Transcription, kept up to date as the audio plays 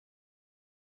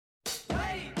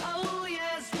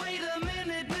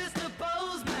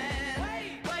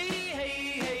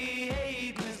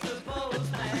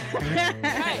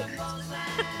Right.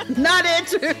 Not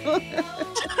it.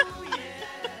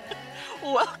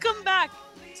 Welcome back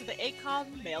to the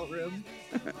ACOM mailroom.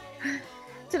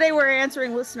 Today we're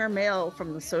answering listener mail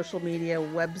from the social media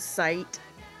website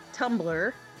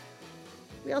Tumblr.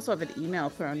 We also have an email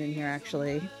thrown in here,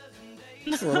 actually.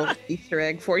 It's a little Easter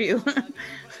egg for you.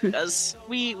 Because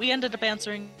we ended up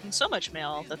answering so much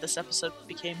mail that this episode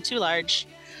became too large,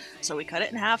 so we cut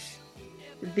it in half.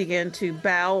 It began to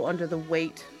bow under the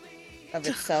weight of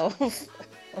itself.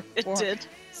 It did.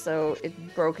 So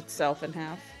it broke itself in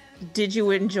half. Did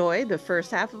you enjoy the first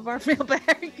half of our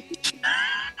mailbag?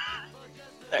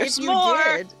 There's If you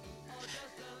more. did.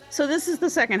 So this is the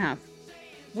second half.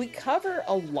 We cover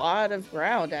a lot of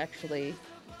ground, actually.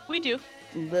 We do.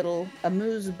 Little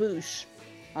amuse-bouche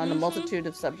on a multitude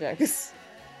of subjects.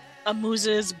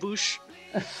 Amuse bouche.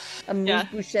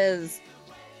 Amuse-bouches.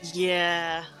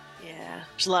 Yeah.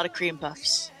 There's a lot of cream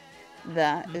puffs.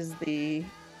 That is the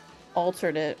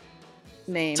alternate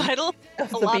name Title? of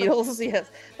the Beatles. Yes,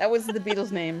 that was the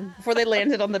Beatles' name before they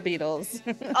landed on the Beatles.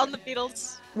 On the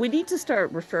Beatles. We need to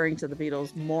start referring to the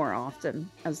Beatles more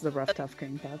often as the Rough Tough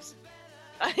Cream Puffs.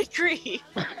 I agree.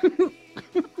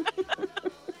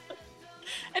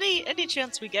 Any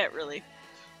chance we get, really.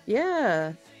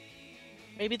 Yeah.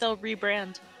 Maybe they'll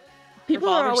rebrand. People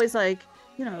are always like,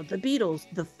 you know, the Beatles,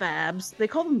 the Fabs. They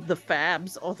call them the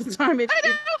Fabs all the time. I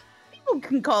know. People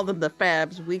can call them the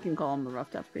Fabs. We can call them the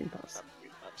Rough Tough Cream Puffs.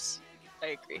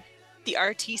 I agree. The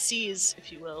RTCs,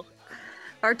 if you will.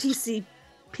 RTC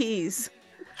Ps.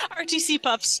 RTC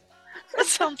Puffs. That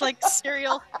sounds like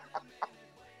cereal.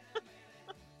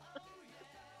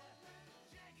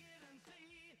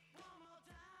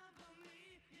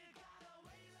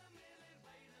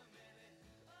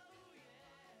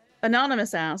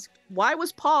 Anonymous asked, why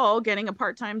was Paul getting a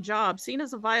part-time job seen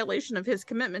as a violation of his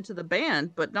commitment to the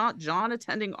band, but not John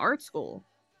attending art school?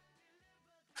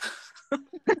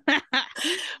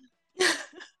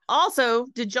 Also,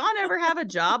 did John ever have a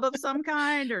job of some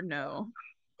kind or no?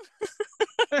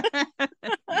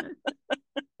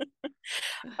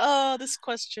 Oh, this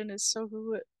question is so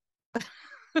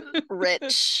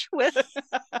rich with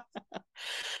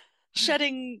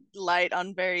shedding light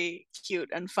on very cute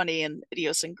and funny and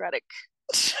idiosyncratic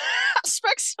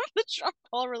aspects of the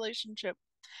John-Paul relationship.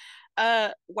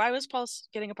 Why was Paul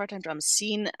getting a part-time job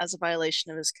seen as a violation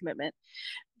of his commitment?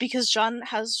 Because John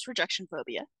has rejection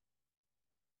phobia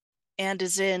and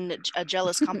is in a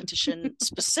jealous competition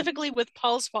specifically with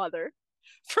Paul's father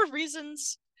for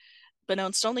reasons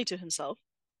beknownst only to himself.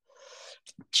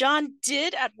 John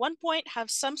did at one point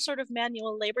have some sort of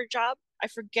manual labor job. I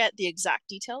forget the exact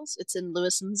details. It's in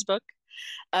Lewison's book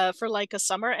for like a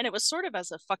summer, and it was sort of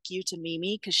as a fuck you to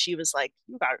Mimi because she was like,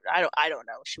 I don't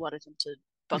know. She wanted him to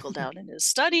buckle down in his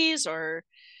studies or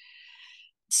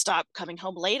stop coming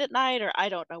home late at night, or I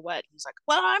don't know what. He's like,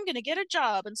 well, I'm gonna get a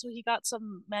job, and so he got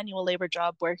some manual labor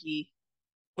job where he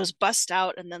was bussed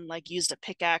out and then like used a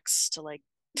pickaxe to like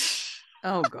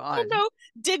oh god, I don't know,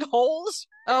 dig holes.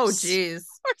 Oh jeez,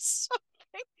 or something.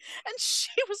 And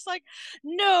she was like,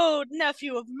 no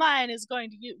nephew of mine is going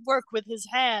to work with his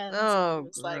hands. Oh, and he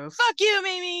was like, fuck you,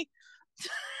 Mimi.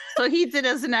 So he did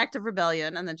as an act of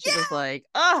rebellion, and then she was like,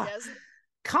 oh, yes.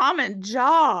 Common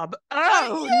job.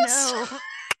 Oh, yes.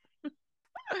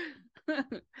 No. I'm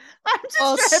just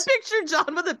trying to picture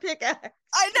John with a pickaxe.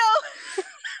 I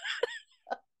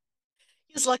know.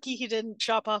 He's lucky he didn't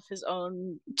chop off his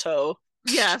own toe.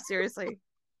 Yeah, seriously.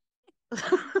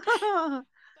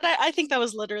 But I think that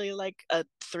was literally like a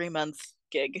 3-month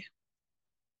gig.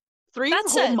 3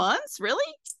 whole months?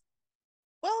 Really?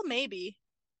 Well, maybe.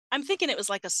 I'm thinking it was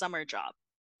like a summer job.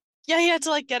 Yeah, he had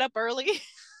to like get up early.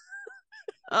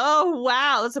 Oh,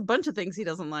 wow. That's a bunch of things he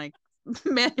doesn't like.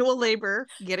 Manual labor,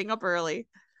 getting up early.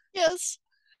 Yes.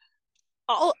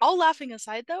 All laughing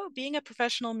aside, though, being a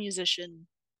professional musician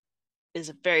is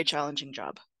a very challenging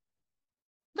job.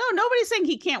 No, nobody's saying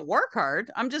he can't work hard.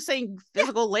 I'm just saying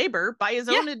physical labor, by his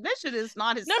own admission, is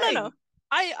not his thing. No.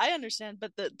 I understand,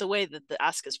 but the way that the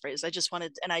ask is phrased, I just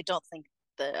wanted, and I don't think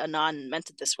the Anon meant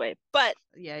it this way, but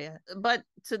yeah. But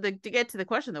to get to the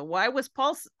question though, why was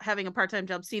Paul having a part-time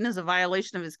job seen as a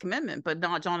violation of his commitment, but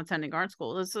not John attending art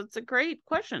school? It's a great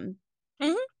question.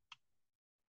 Mm-hmm.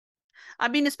 I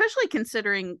mean, especially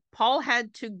considering Paul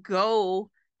had to go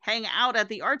hang out at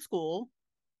the art school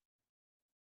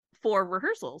for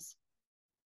rehearsals.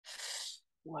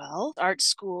 Well, art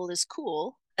school is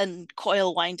cool and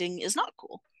coil winding is not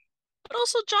cool. But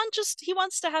also John he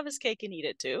wants to have his cake and eat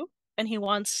it too. And he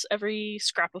wants every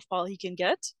scrap of Paul he can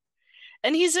get.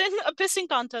 And he's in a pissing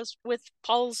contest with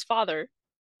Paul's father.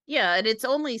 Yeah, and it's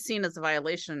only seen as a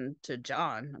violation to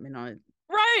John. I mean,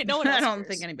 Right. No one I else don't cares.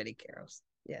 think anybody cares.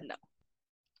 Yeah. No.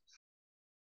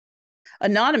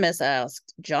 Anonymous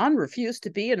asked, John refused to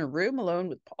be in a room alone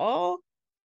with Paul?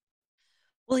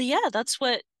 Well, yeah, that's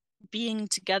what being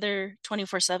together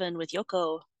 24/7 with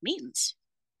Yoko means.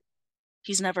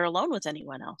 He's never alone with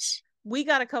anyone else. We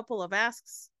got a couple of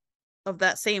asks of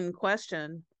that same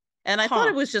question. And I thought Huh.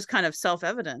 it was just kind of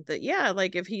self-evident that, yeah,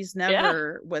 like if he's Yeah.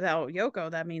 never without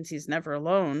Yoko, that means he's never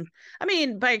alone. I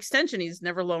mean, by extension, he's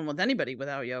never alone with anybody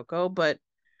without Yoko, but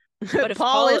But if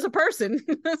Paul Paul, is a person.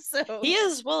 So he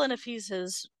is, well, and if he's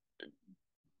his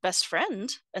best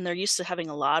friend and they're used to having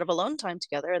a lot of alone time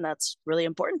together, and that's really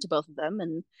important to both of them,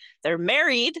 and they're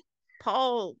married.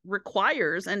 Paul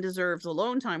requires and deserves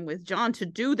alone time with John to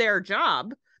do their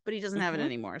job, but he doesn't have it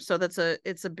anymore. So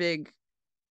it's a big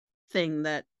thing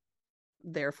that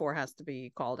therefore has to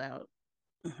be called out.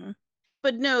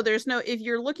 But no, there's no, if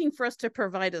you're looking for us to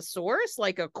provide a source,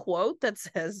 like a quote that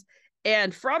says,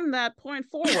 and from that point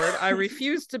forward, I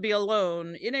refuse to be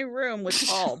alone in a room with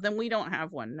Paul, then we don't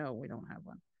have one. No, we don't have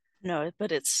one. No,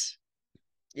 but it's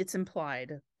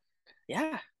implied.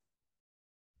 Yeah.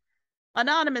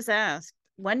 Anonymous asked,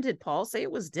 when did Paul say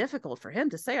it was difficult for him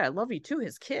to say I love you to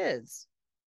his kids?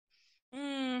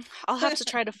 I'll have to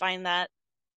try to find that.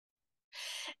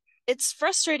 It's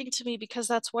frustrating to me because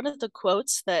that's one of the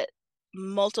quotes that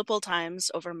multiple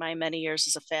times over my many years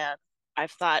as a fan,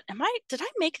 I've thought, did I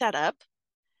make that up?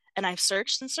 And I've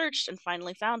searched and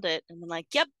finally found it and been like,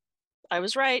 yep, I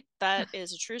was right. That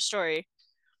is a true story.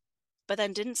 But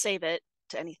then didn't save it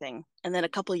to anything. And then a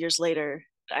couple years later,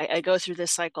 I go through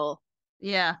this cycle.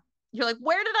 Yeah. You're like,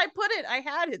 where did I put it? I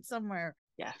had it somewhere.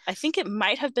 Yeah. I think it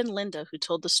might have been Linda who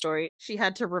told the story. She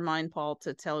had to remind Paul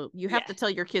to you have to tell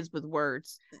your kids with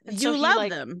words. And you love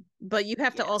them, but you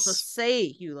have to also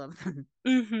say you love them.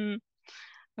 Mm-hmm.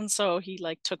 And so he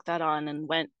took that on and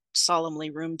went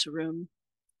solemnly room to room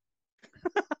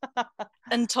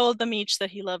and told them each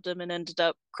that he loved them and ended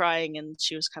up crying. And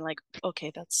she was kind of like,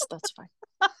 okay, that's fine.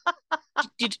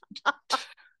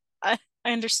 I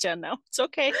understand now. It's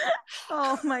okay.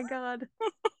 Oh my God.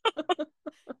 Can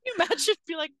you imagine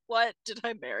be like, what did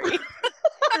I marry?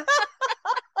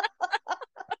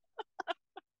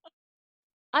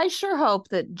 I sure hope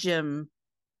that Jim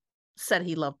said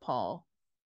he loved Paul.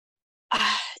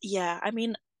 Yeah, I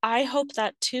mean, I hope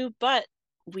that too, but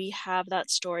we have that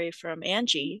story from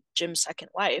Angie, Jim's second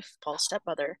wife, Paul's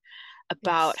stepmother,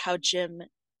 about how Jim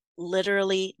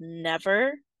literally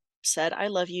never said I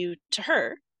love you to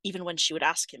her, even when she would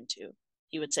ask him to.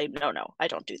 He would say, no, I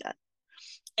don't do that.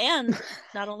 And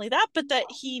not only that, but that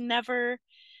he never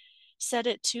said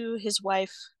it to his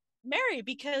wife, Mary,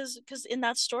 because in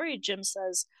that story, Jim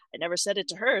says, I never said it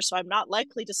to her, so I'm not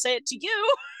likely to say it to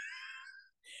you.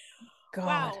 God.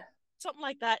 Wow. Something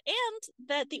like that. And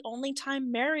that the only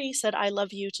time Mary said I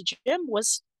love you to Jim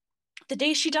was the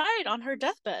day she died on her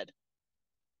deathbed.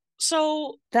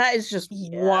 So that is just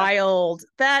wild.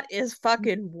 That is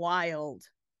fucking wild.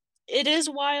 It is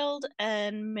wild,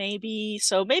 and maybe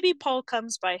Paul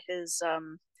comes by his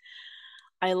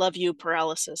I love you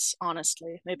paralysis,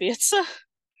 honestly. Maybe it's a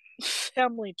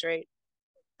family trait.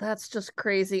 That's just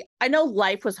crazy. I know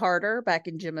life was harder back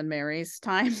in Jim and Mary's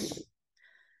time.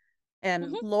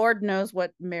 And Lord knows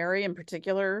what Mary in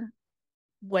particular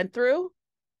went through.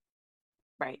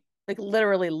 Right. Like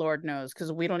literally Lord knows,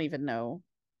 because we don't even know.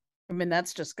 I mean,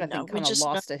 that's just, I think, kind of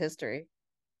lost to history.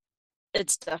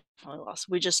 It's definitely lost.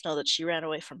 We just know that she ran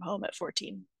away from home at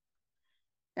 14.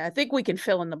 I think we can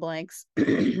fill in the blanks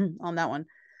on that one.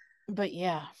 But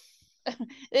yeah,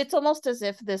 it's almost as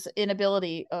if this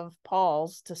inability of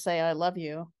Paul's to say I love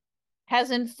you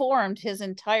has informed his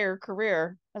entire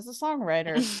career as a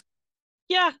songwriter.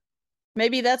 Yeah.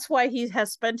 Maybe that's why he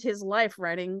has spent his life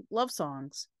writing love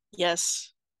songs.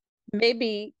 Yes.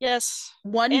 Maybe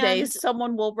one day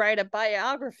someone will write a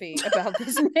biography about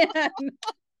this man.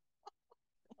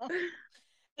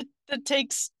 That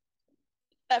takes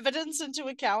evidence into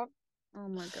account. Oh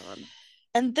my God.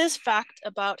 And this fact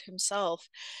about himself,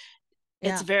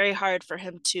 it's very hard for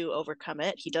him to overcome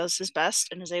it. He does his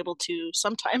best and is able to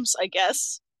sometimes, I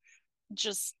guess,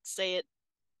 just say it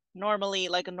normally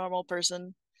like a normal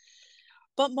person.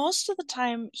 But most of the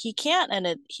time he can't,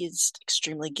 and he's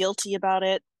extremely guilty about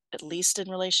it, at least in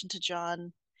relation to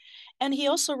John. And he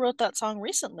also wrote that song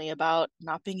recently about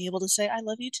not being able to say I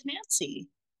love you to Nancy.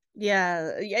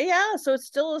 Yeah. So it's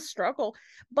still a struggle,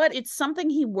 but it's something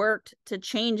he worked to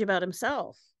change about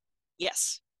himself.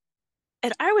 Yes.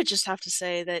 And I would just have to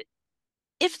say that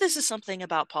if this is something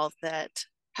about Paul that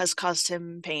has caused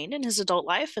him pain in his adult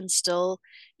life and still,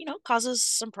 causes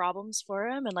some problems for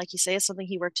him, and like you say, it's something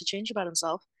he worked to change about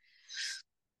himself,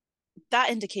 that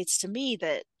indicates to me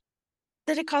that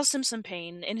it caused him some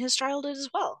pain in his childhood as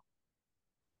well.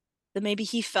 That maybe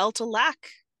he felt a lack,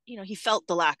 he felt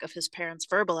the lack of his parents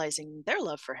verbalizing their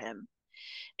love for him,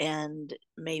 and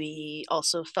maybe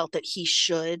also felt that he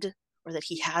should, or that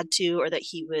he had to, or that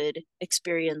he would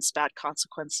experience bad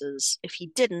consequences if he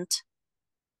didn't,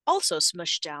 also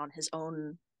smush down his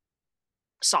own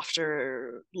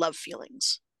softer love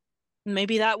feelings.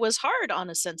 Maybe that was hard on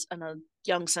a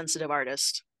young sensitive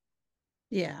artist.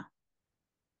 Yeah.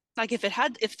 Like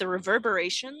if the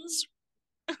reverberations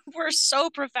were so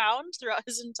profound throughout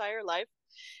his entire life,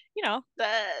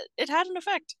 that it had an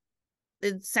effect.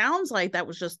 It sounds like that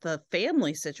was just the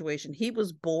family situation he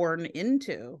was born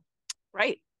into.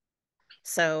 Right.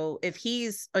 So if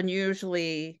he's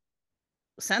unusually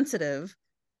sensitive,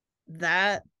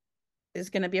 that is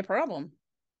going to be a problem.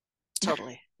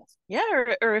 Totally. Yeah,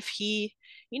 or if he,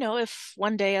 if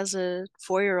one day as a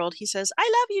 4-year-old he says, "I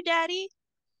love you, Daddy,"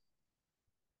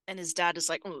 and his dad is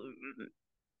like,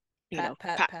 Pat,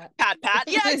 pat, pat, pat. pat, pat.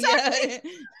 Yeah,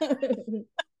 exactly.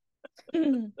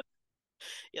 Yeah.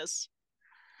 Yes.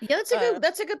 Yeah,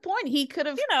 that's a good point. He could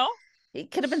have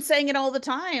been saying it all the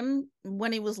time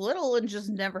when he was little and just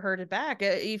never heard it back.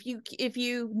 If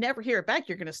you never hear it back,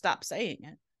 you're going to stop saying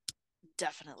it.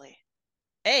 Definitely.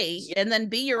 A, and then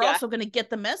B, you're Yeah. also going to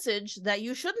get the message that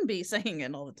you shouldn't be saying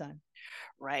it all the time.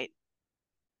 Right.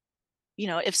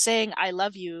 If saying "I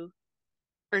love you"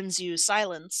 earns you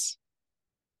silence,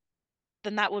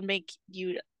 then that would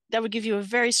give you a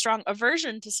very strong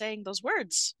aversion to saying those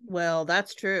words. Well,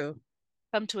 that's true.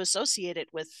 Come to associate it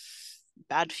with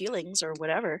bad feelings or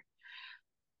whatever.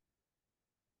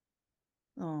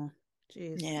 Oh,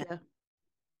 geez. Yeah.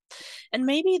 And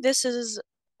maybe this is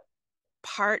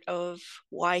part of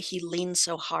why he leaned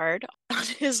so hard on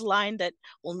his line that,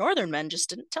 well, Northern men just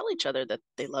didn't tell each other that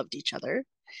they loved each other,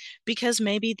 because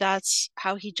maybe that's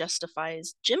how he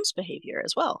justifies Jim's behavior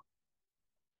as well.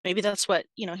 Maybe that's what,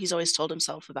 he's always told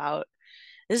himself about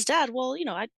his dad. Well,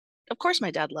 of course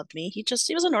my dad loved me. He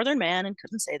was a Northern man and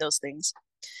couldn't say those things.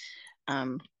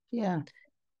 Yeah.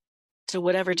 To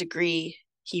whatever degree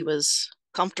he was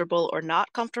comfortable or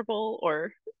not comfortable,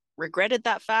 or regretted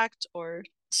that fact, or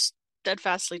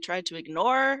steadfastly tried to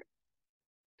ignore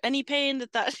any pain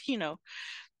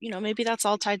maybe that's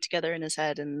all tied together in his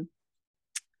head, and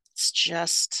it's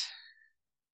just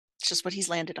what he's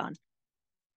landed on.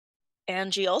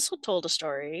 Angie also told a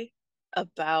story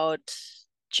about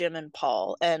Jim and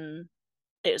Paul, and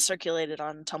it circulated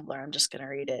on Tumblr. I'm just going to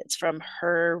read it. It's from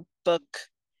her book,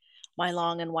 My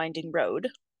Long and Winding Road.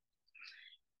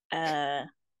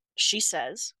 She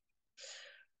says,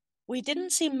 "We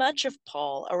didn't see much of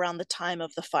Paul around the time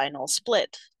of the final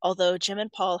split, although Jim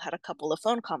and Paul had a couple of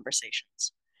phone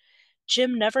conversations.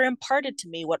 Jim never imparted to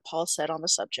me what Paul said on the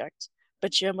subject,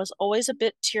 but Jim was always a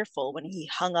bit tearful when he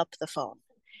hung up the phone.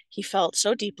 He felt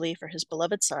so deeply for his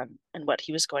beloved son and what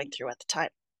he was going through at the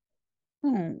time."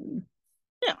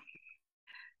 Yeah.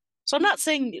 So I'm not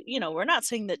saying, we're not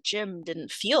saying that Jim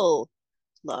didn't feel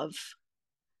love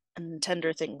and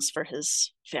tender things for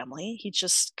his family. He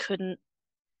just couldn't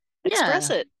express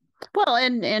it. Well,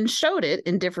 and showed it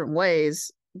in different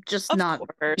ways, just of not,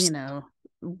 course.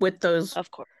 with those of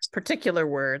course particular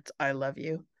words, "I love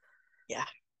you." Yeah.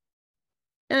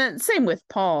 And same with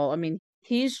Paul. I mean,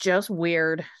 he's just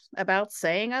weird about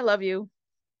saying "I love you."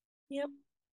 Yep.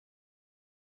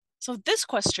 So this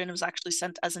question was actually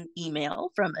sent as an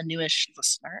email from a newish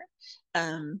listener,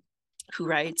 who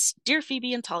writes, "Dear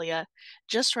Phoebe and Talia,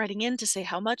 just writing in to say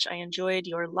how much I enjoyed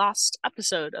your last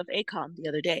episode of ACON the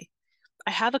other day.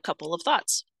 I have a couple of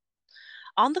thoughts.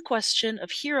 On the question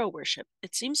of hero worship,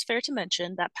 it seems fair to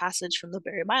mention that passage from the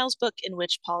Barry Miles book in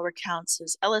which Paul recounts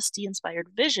his LSD-inspired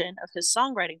vision of his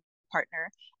songwriting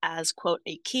partner as, quote,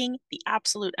 a king, the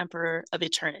absolute emperor of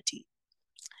eternity.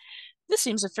 This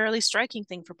seems a fairly striking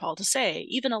thing for Paul to say,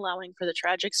 even allowing for the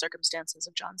tragic circumstances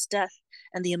of John's death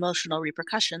and the emotional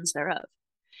repercussions thereof.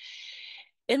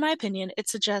 In my opinion, it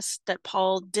suggests that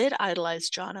Paul did idolize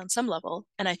John on some level,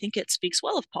 and I think it speaks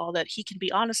well of Paul that he can be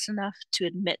honest enough to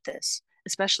admit this,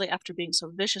 especially after being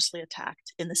so viciously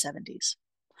attacked in the 70s.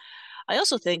 I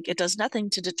also think it does nothing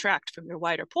to detract from your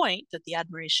wider point that the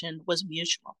admiration was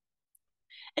mutual.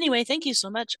 Anyway, thank you so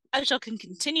much. I shall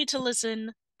continue to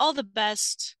listen. All the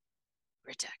best.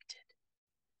 Redacted."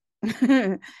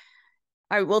 All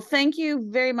right. Well, thank you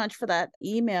very much for that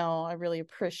email. I really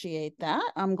appreciate that.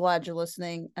 I'm glad you're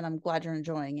listening and I'm glad you're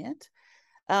enjoying it.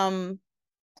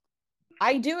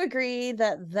 I do agree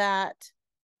that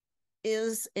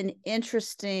is an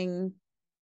interesting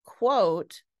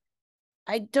quote.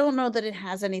 I don't know that it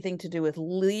has anything to do with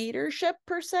leadership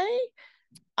per se,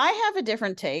 I have a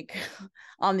different take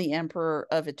on the Emperor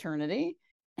of Eternity.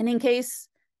 And in case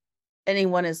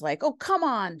anyone is like, oh, come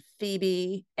on,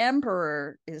 Phoebe,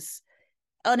 Emperor is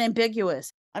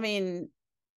unambiguous. I mean,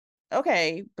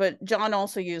 okay, but John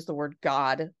also used the word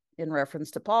God in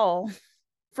reference to Paul.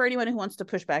 For anyone who wants to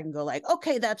push back and go like,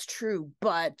 okay, that's true,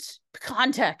 but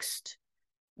context,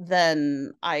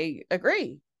 then I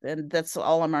agree. And that's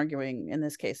all I'm arguing in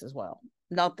this case as well.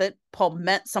 Not that Paul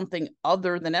meant something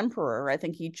other than emperor. I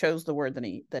think he chose the word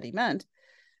that he meant.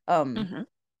 Mm-hmm.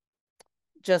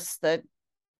 Just that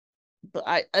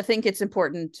I think it's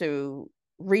important to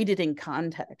read it in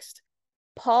context.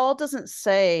 Paul doesn't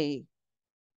say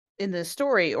in this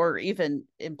story, or even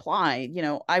imply,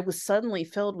 I was suddenly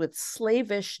filled with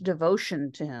slavish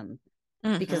devotion to him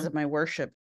because of my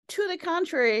worship. To the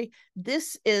contrary,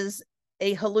 this is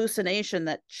a hallucination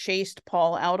that chased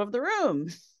Paul out of the room.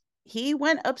 He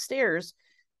went upstairs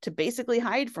to basically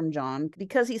hide from John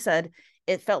because he said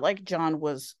it felt like John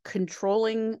was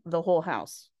controlling the whole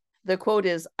house. The quote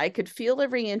is, I could feel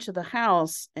every inch of the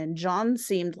house, and John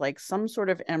seemed like some sort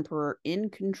of emperor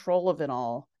in control of it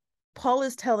all. Paul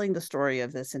is telling the story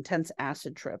of this intense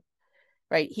acid trip,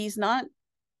 right? He's not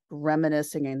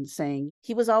reminiscing and saying,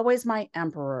 he was always my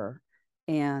emperor.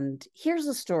 And here's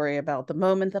a story about the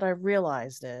moment that I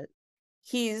realized it.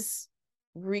 He's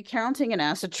recounting an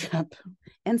acid trip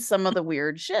and some of the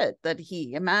weird shit that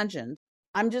he imagined.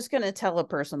 I'm just going to tell a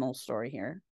personal story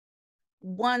here.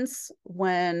 Once,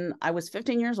 when I was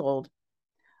 15 years old,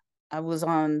 I was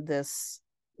on this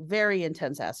very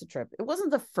intense acid trip. It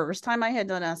wasn't the first time I had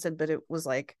done acid, but it was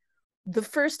like the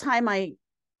first time I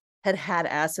had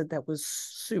acid that was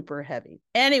super heavy.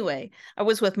 Anyway, I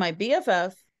was with my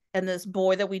BFF and this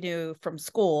boy that we knew from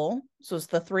school. So it's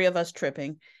the three of us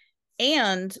tripping,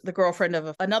 and the girlfriend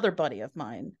of another buddy of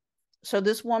mine. So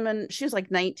this woman, she was like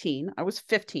 19. I was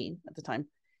 15 at the time.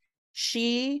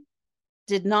 She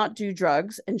did not do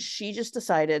drugs, and she just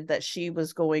decided that she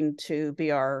was going to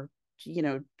be our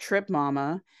trip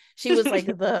mama. She was like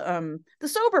the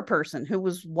sober person who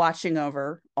was watching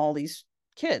over all these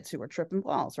kids who were tripping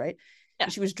balls, right? Yeah.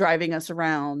 She was driving us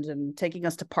around and taking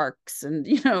us to parks and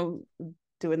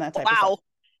doing that type of Wow. stuff.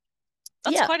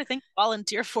 That's quite a thing to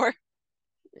volunteer for.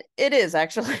 It is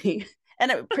actually.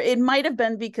 And it might have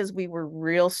been because we were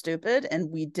real stupid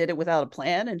and we did it without a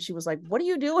plan. And she was like, what are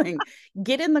you doing?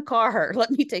 Get in the car.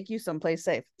 Let me take you someplace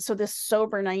safe. So this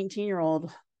sober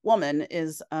 19-year-old woman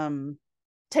is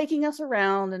taking us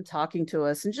around and talking to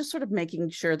us and just sort of making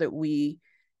sure that we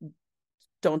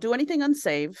don't do anything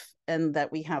unsafe and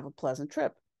that we have a pleasant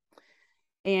trip.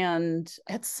 And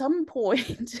at some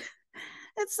point,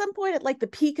 at like the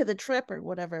peak of the trip or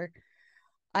whatever,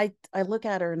 I look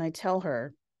at her and I tell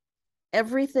her,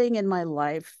 everything in my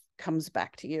life comes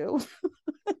back to you.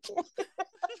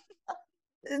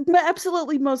 The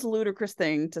absolutely most ludicrous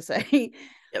thing to say.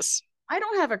 Yes. I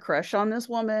don't have a crush on this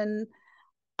woman.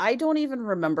 I don't even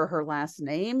remember her last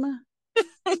name.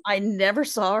 I never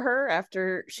saw her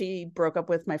after she broke up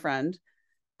with my friend.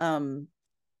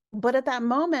 But at that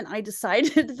moment, I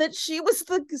decided that she was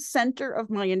the center of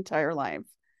my entire life.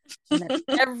 And that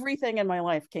everything in my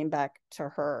life came back to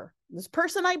her. This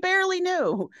person I barely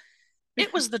knew.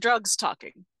 It was the drugs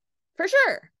talking. For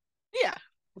sure. Yeah.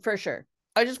 For sure.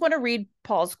 I just want to read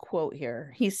Paul's quote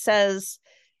here. He says,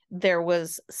 there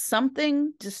was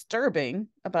something disturbing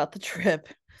about the trip,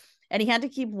 and he had to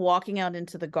keep walking out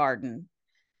into the garden.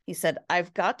 He said,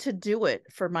 I've got to do it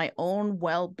for my own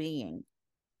well-being.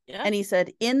 Yeah. And he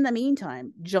said, in the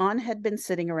meantime, John had been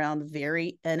sitting around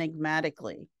very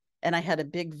enigmatically, and I had a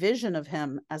big vision of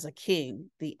him as a king,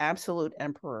 the absolute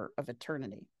emperor of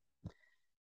eternity.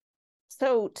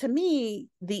 So to me,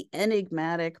 the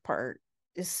enigmatic part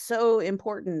is so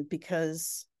important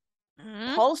because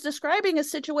Paul's describing a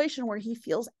situation where he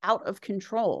feels out of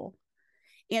control,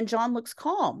 and John looks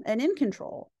calm and in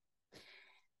control.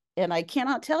 And I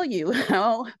cannot tell you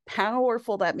how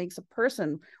powerful that makes a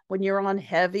person when you're on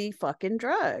heavy fucking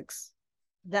drugs.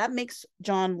 That makes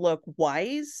John look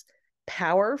wise,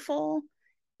 powerful,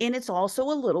 and it's also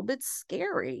a little bit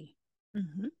scary.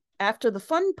 Mm-hmm. After the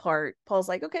fun part, Paul's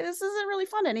like, okay, this isn't really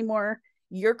fun anymore.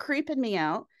 You're creeping me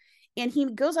out. And he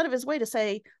goes out of his way to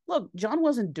say, look, John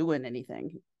wasn't doing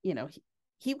anything.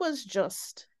 He was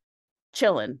just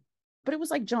chilling. But it was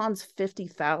like John's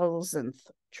 50,000th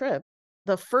trip.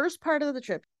 The first part of the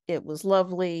trip, it was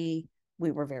lovely.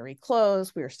 We were very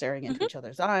close. We were staring into each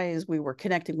other's eyes. We were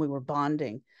connecting. We were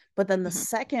bonding. But then the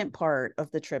second part of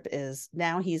the trip is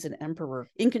now he's an emperor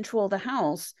in control of the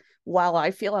house while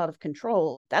I feel out of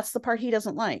control. That's the part he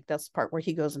doesn't like. That's the part where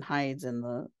he goes and hides in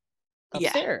the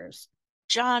upstairs. Yeah.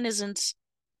 John isn't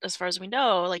as far as we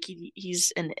know, like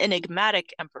he's an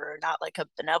enigmatic emperor, not like a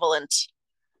benevolent,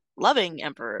 loving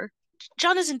emperor.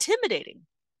 John is intimidating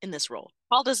in this role.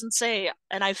 Paul doesn't say,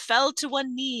 and I fell to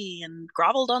one knee and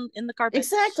groveled on in the carpet.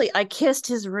 Exactly. I kissed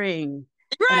his ring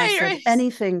and I Right, said, right.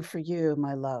 anything for you,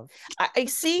 my love. I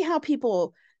see how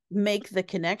people make the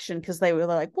connection because they were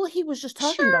like, well, he was just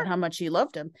talking about Sure. how much he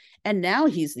loved him. And now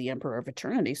he's the emperor of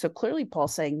eternity. So clearly,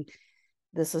 Paul's saying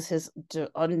this is his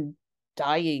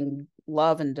undying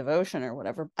love and devotion or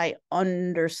whatever. I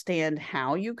understand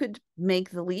how you could make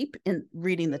the leap in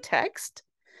reading the text,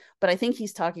 but I think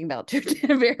he's talking about two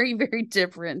very, very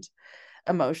different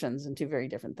emotions and two very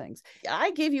different things. I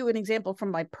gave you an example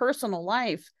from my personal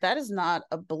life. That is not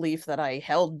a belief that I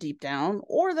held deep down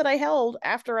or that I held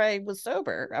after I was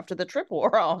sober, after the trip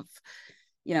wore off,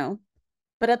 you know.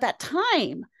 But at that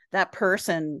time, that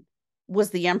person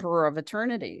was the emperor of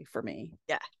eternity for me.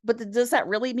 Yeah. But does that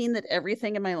really mean that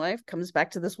everything in my life comes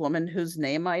back to this woman whose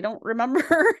name I don't remember?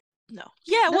 No.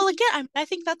 Yeah, well again, I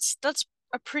think that's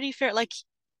a pretty fair, like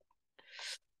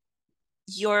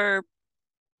your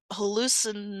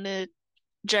hallucinogenic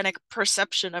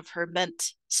perception of her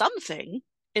meant something.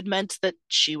 It meant that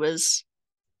she was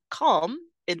calm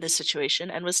in this situation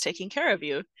and was taking care of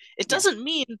you. It Yeah. doesn't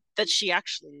mean that she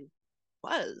actually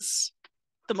was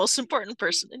the most important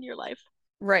person in your life.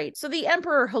 Right. So the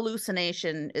emperor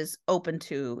hallucination is open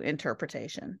to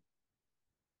interpretation.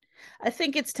 I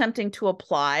think it's tempting to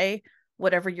apply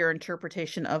whatever your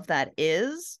interpretation of that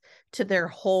is to their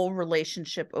whole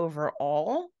relationship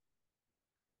overall.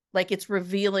 Like it's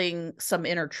revealing some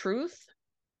inner truth,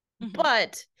 Mm-hmm.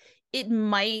 but it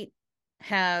might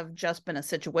have just been a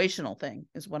situational thing,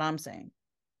 is what I'm saying.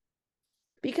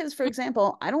 Because, for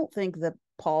example, I don't think that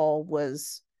Paul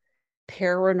was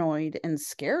paranoid and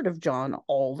scared of John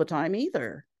all the time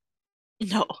either.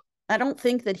 No, I don't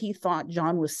think that he thought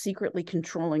John was secretly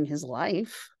controlling his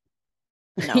life.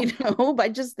 no. I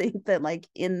just think that, like,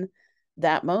 in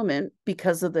that moment,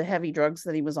 because of the heavy drugs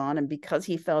that he was on and because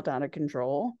he felt out of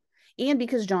control, and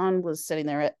because John was sitting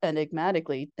there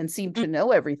enigmatically and seemed to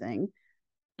know everything,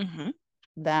 Mm-hmm.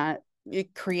 that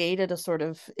it created a sort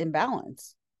of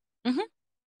imbalance. Mm-hmm.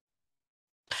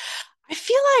 I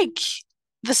feel like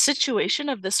the situation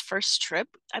of this first trip,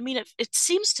 I mean, it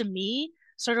seems to me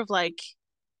sort of like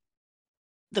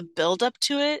the build up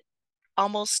to it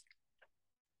almost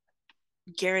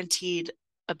guaranteed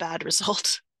a bad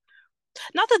result.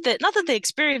 Not that they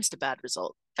experienced a bad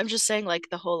result. I'm just saying like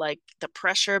the whole like the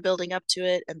pressure building up to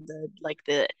it and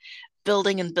the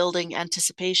building and building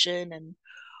anticipation, and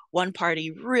one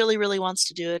party really really wants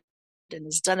to do it and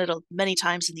has done it many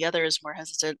times and the other is more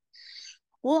hesitant.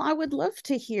 Well, I would love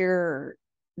to hear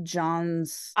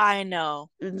John's I know.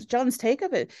 John's take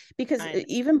of it because I know.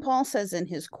 even Paul says in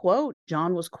his quote,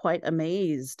 John was quite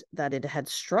amazed that it had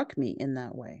struck me in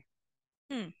that way.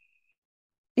 Hmm.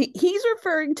 He's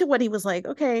referring to when he was like,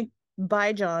 okay,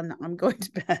 bye, John, I'm going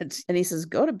to bed. And he says,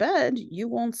 go to bed, you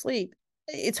won't sleep.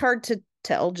 It's hard to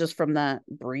tell just from that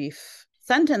brief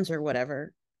sentence or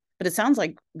whatever, but it sounds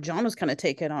like John was kind of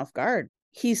taken off guard.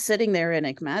 He's sitting there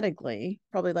enigmatically,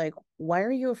 probably like, why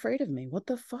are you afraid of me? What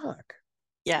the fuck?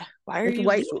 Yeah. Why are Like, you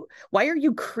leaving? why are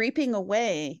you creeping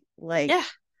away? Like, Yeah.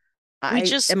 We I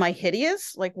just am I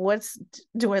hideous? Like,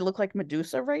 do I look like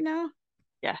Medusa right now?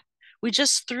 yeah. We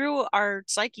just threw our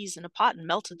psyches in a pot and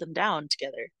melted them down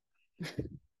together.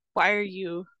 Why are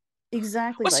you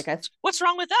Exactly. what's what's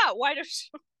wrong with that? Why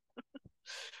does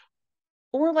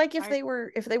Or like why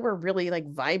if they were really like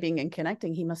vibing and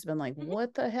connecting, he must have been like, Mhm.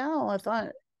 what the hell? I thought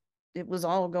it was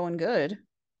all going good.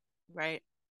 Right.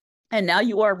 And now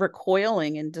you are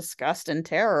recoiling in disgust and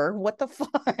terror. What the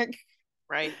fuck?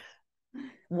 Right.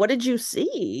 What did you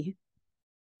see?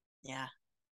 Yeah.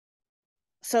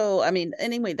 So, I mean,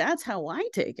 anyway, that's how I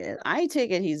take it. I take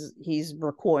it he's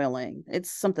recoiling. It's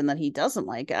something that he doesn't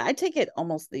like. I take it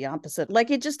almost the opposite.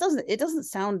 Like it doesn't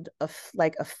sound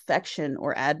like affection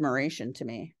or admiration to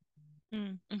me.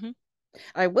 Mm-hmm.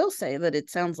 I will say that it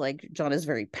sounds like John is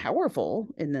very powerful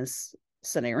in this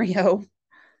scenario,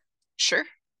 Sure.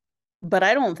 but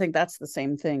I don't think that's the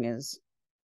same thing as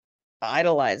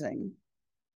idolizing.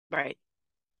 Right.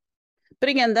 But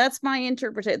again, that's my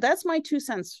interpretation. That's my 2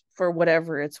 cents for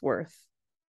whatever it's worth.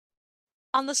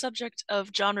 On the subject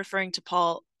of John referring to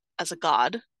Paul as a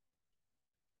god,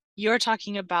 you're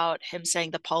talking about him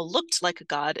saying that Paul looked like a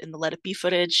god in the Let It Be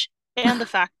footage, and the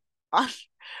fact on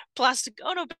Plastic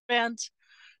Ono Band,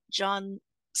 John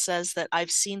says that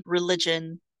I've seen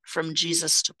religion from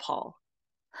Jesus to Paul.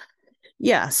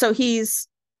 Yeah, so he's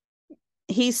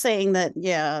saying that,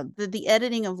 yeah, the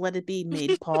editing of Let It Be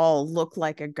made Paul look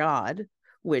like a god,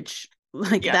 which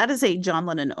Like Yeah. that is a John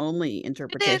Lennon only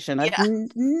interpretation. I've Yeah.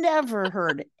 never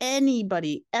heard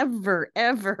anybody ever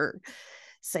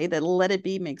say that Let It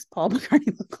Be makes Paul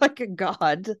McCartney look like a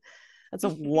god. That's a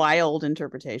wild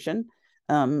interpretation.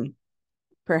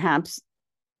 Perhaps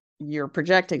you're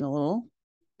projecting a little.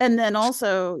 And then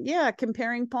also, yeah,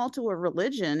 comparing Paul to a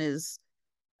religion is,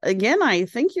 again, I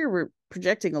think you're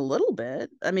projecting a little bit.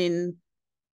 I mean,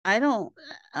 I don't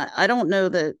know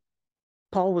that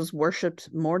Paul was worshipped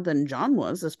more than John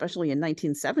was, especially in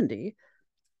 1970.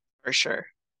 For sure.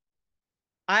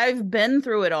 I've been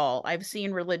through it all. I've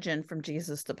seen religion from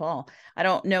Jesus to Paul. I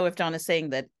don't know if John is saying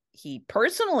that he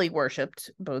personally worshipped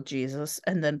both Jesus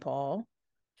and then Paul.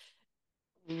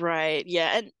 Right.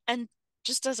 Yeah. And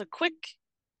just as a quick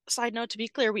side note, to be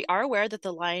clear, we are aware that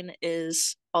the line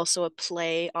is also a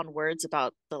play on words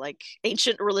about the like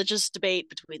ancient religious debate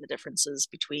between the differences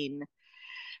between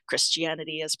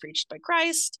Christianity as preached by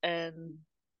Christ and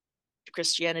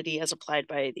Christianity as applied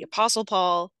by the Apostle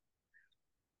Paul.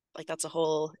 Like that's a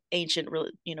whole ancient,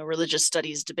 religious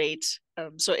studies debate.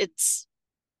 So it's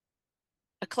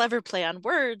a clever play on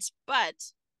words, but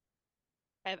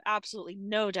I have absolutely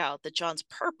no doubt that John's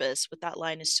purpose with that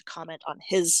line is to comment on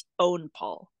his own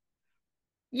Paul.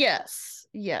 Yes,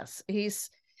 yes. He's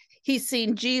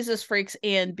seen Jesus freaks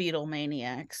and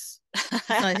Beatlemaniacs.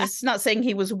 It's not saying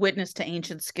he was witness to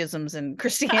ancient schisms in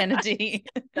Christianity.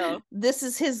 No. This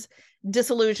is his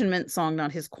disillusionment song,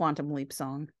 not his quantum leap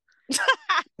song.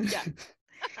 Yeah.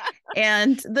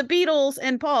 And the Beatles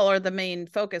and Paul are the main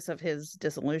focus of his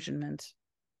disillusionment.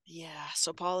 Yeah.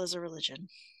 So Paul is a religion.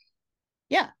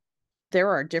 Yeah. There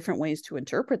are different ways to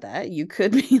interpret that. You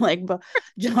could be like,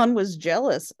 John was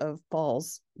jealous of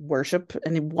Paul's worship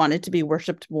and he wanted to be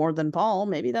worshipped more than Paul.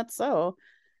 Maybe that's so.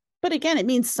 But again, it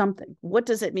means something. What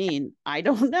does it mean? I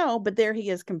don't know. But there he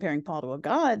is comparing Paul to a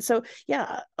god. So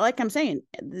yeah, like I'm saying,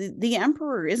 the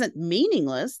emperor isn't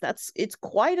meaningless. It's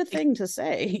quite a thing to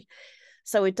say.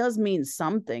 So it does mean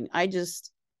something. I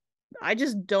just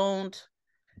don't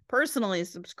personally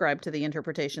subscribe to the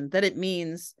interpretation that it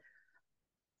means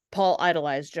Paul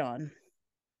idolized John.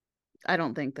 I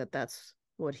don't think that that's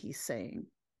what he's saying.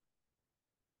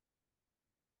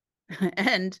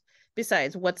 And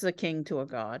besides, what's a king to a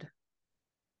god?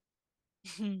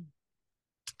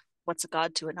 What's a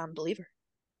god to a non-believer?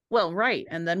 Well, right.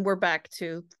 And then we're back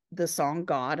to the song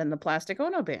God and the Plastic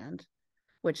Ono Band,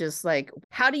 which is like,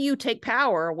 how do you take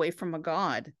power away from a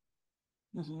god?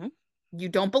 Mm-hmm. You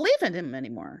don't believe in him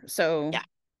anymore. So yeah,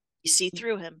 you see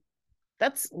through him.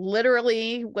 That's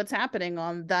literally what's happening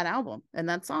on that album and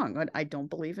that song. I don't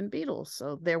believe in Beatles.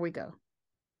 So there we go.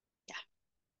 Yeah.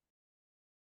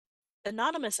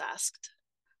 Anonymous asked,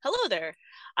 "Hello there.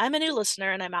 I'm a new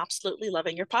listener and I'm absolutely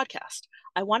loving your podcast.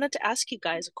 I wanted to ask you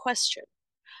guys a question.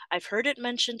 I've heard it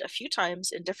mentioned a few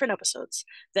times in different episodes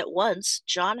that once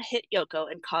John hit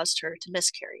Yoko and caused her to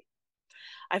miscarry.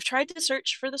 I've tried to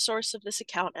search for the source of this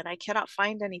account and I cannot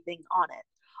find anything on it.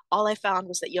 All I found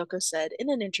was that Yoko said in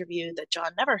an interview that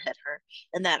John never hit her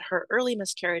and that her early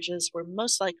miscarriages were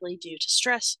most likely due to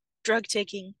stress, drug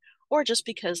taking, or just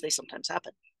because they sometimes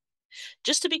happen.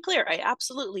 Just to be clear, I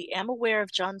absolutely am aware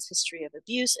of John's history of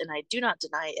abuse and I do not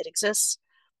deny it exists.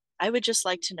 I would just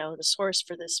like to know the source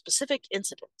for this specific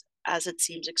incident, as it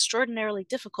seems extraordinarily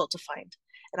difficult to find,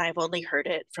 and I've only heard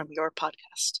it from your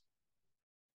podcast."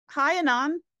 Hi,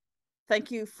 Anon. Thank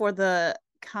you for the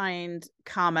kind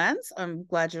comments. I'm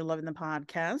glad you're loving the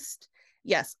podcast.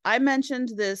 Yes, I mentioned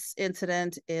this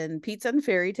incident in Pizza and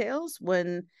Fairy Tales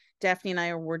when Daphne and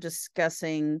I were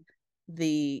discussing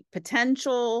the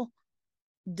potential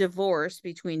divorce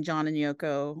between John and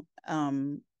Yoko.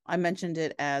 I mentioned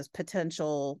it as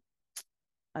potential,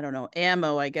 I don't know,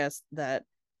 ammo, I guess, that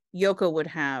Yoko would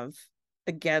have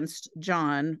against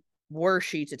John were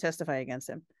she to testify against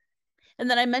him. And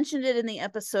then I mentioned it in the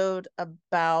episode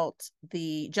about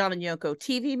the John and Yoko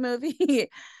TV movie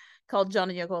called John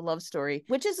and Yoko: A Love Story,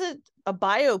 which is a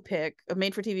biopic, a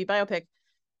made for TV biopic,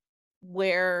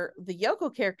 where the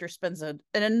Yoko character spends an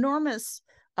enormous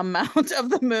amount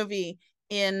of the movie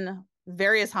in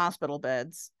various hospital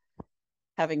beds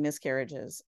having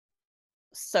miscarriages.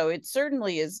 So it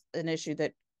certainly is an issue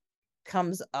that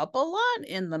comes up a lot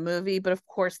in the movie, but of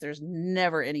course there's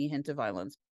never any hint of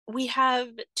violence. We have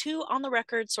two on the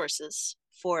record sources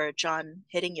for John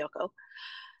hitting Yoko,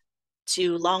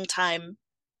 two longtime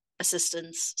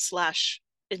assistants slash,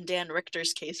 in Dan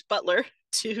Richter's case, butler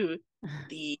to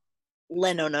the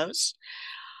Lennonos.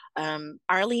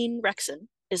 Arlene Rexon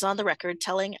is on the record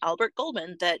telling Albert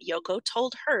Goldman that Yoko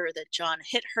told her that John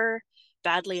hit her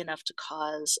badly enough to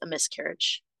cause a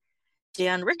miscarriage.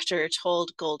 Dan Richter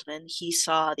told Goldman he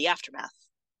saw the aftermath.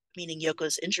 meaning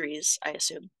Yoko's injuries, I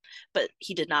assume, but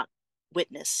he did not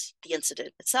witness the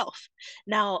incident itself.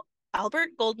 Now, Albert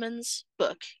Goldman's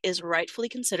book is rightfully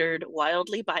considered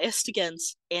wildly biased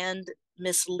against and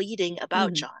misleading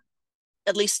about John,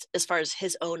 at least as far as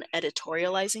his own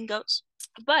editorializing goes.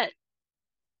 But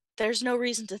there's no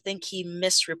reason to think he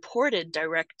misreported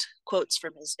direct quotes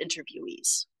from his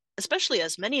interviewees, especially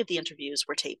as many of the interviews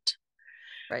were taped.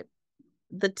 Right.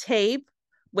 The tape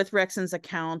with Rexon's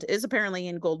account is apparently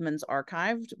in Goldman's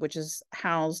archived, which is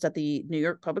housed at the New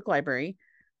York Public Library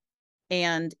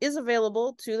and is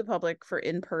available to the public for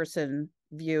in-person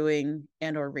viewing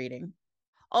and or reading.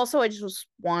 Also, I just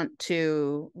want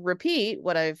to repeat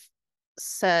what I've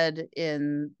said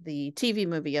in the TV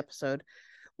movie episode,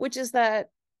 which is that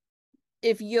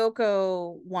if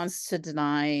Yoko wants to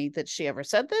deny that she ever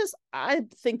said this, I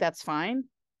think that's fine.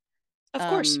 Of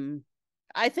course.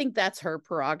 I think that's her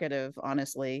prerogative,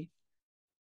 honestly.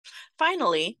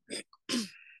 Finally,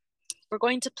 we're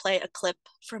going to play a clip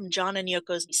from John and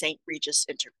Yoko's St. Regis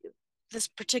interview. This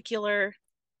particular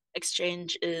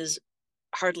exchange is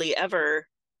hardly ever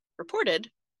reported,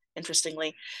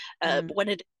 interestingly.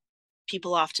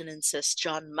 People often insist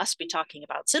John must be talking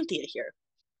about Cynthia here.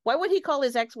 Why would he call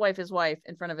his ex-wife his wife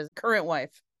in front of his current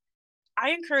wife? I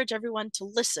encourage everyone to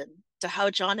listen to how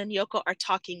John and Yoko are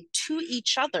talking to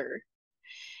each other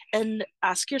and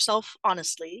ask yourself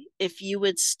honestly if you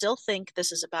would still think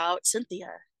this is about Cynthia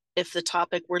if the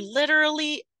topic were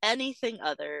literally anything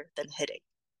other than hitting.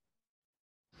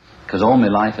 Because all my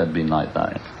life had been like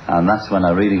that, and that's when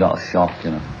I really got a shock,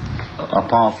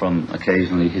 apart from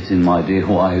occasionally hitting my dear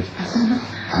wife.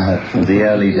 The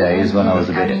early days when I was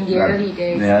a bit... The early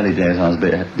days I was a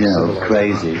bit,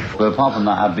 crazy. But apart from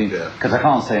that, I've been... Because I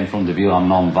can't say in front of you I'm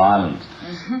non-violent.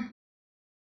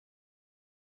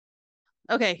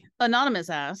 Okay, Anonymous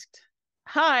asked,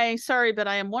 "Hi, sorry, but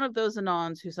I am one of those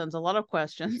Anons who sends a lot of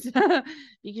questions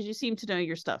because you seem to know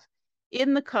your stuff.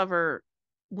 In the cover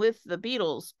with the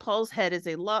Beatles, Paul's head is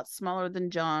a lot smaller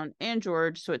than John and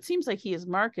George, so it seems like he is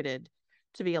marketed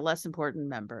to be a less important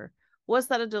member. Was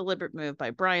that a deliberate move by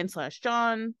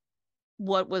Brian/John?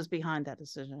 What was behind that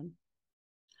decision?"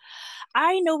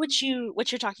 I know what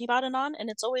you're talking about, Anon, and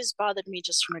it's always bothered me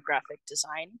just from a graphic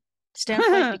design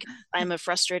standpoint because I'm a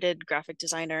frustrated graphic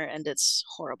designer and it's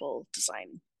horrible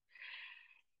design.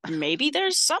 Maybe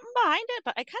there's something behind it,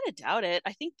 but I kind of doubt it.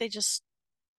 I think they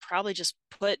probably just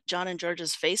put John and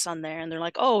George's face on there and they're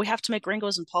like, oh, we have to make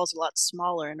Ringo's and Paul's a lot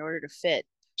smaller in order to fit.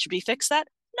 Should we fix that?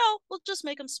 No, we'll just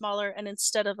make them smaller, and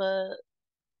instead of a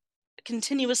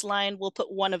continuous line, we'll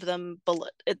put one of them below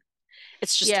it.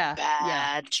 It's just a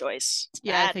bad choice.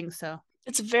 I think so.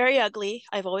 It's very ugly.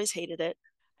 I've always hated it.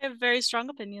 I have very strong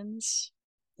opinions.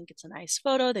 I think it's a nice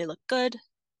photo. They look good.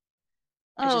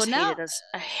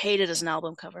 I hate it as an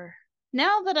album cover.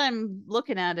 Now that I'm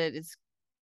looking at it,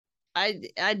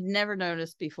 I'd never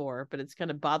noticed before, but it's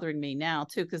kind of bothering me now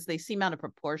too because they seem out of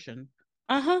proportion.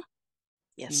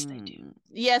 Yes, they do.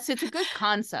 Yes, it's a good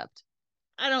concept.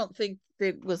 I don't think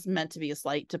it was meant to be a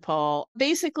slight to Paul.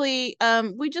 Basically,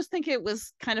 we just think it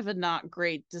was kind of a not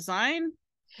great design.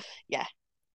 Yeah.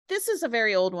 This is a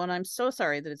very old one. I'm so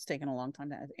sorry that it's taken a long time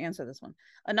to answer this one.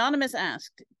 Anonymous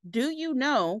asked, "Do you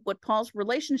know what Paul's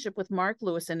relationship with Mark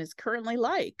Lewisohn is currently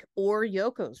like, or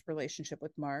Yoko's relationship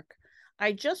with Mark?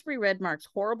 I just reread Mark's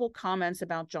horrible comments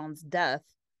about John's death,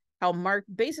 how Mark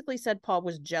basically said Paul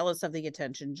was jealous of the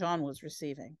attention John was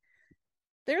receiving.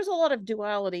 There's a lot of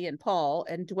duality in Paul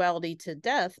and duality to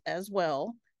death as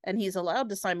well, and he's allowed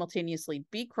to simultaneously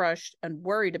be crushed and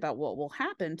worried about what will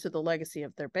happen to the legacy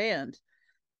of their band.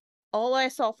 All I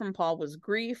saw from Paul was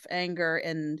grief, anger,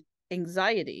 and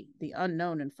anxiety, the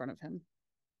unknown in front of him."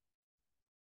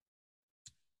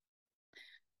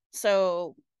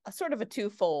 So, a sort of a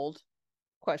twofold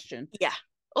question. Yeah.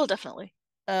 Oh, definitely.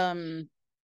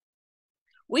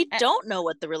 We don't know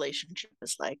what the relationship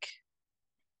is like.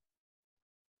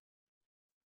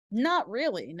 Not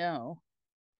really, no.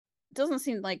 It doesn't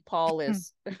seem like Paul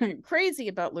is crazy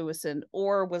about Lewisohn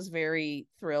or was very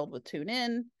thrilled with Tune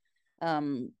In.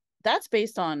 That's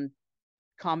based on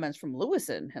comments from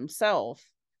Lewisohn himself.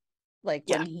 Like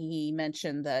when he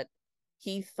mentioned that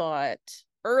he thought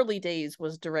Early Days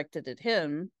was directed at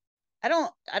him. I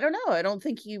don't know. I don't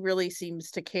think he really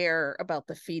seems to care about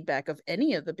the feedback of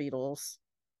any of the Beatles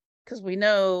because we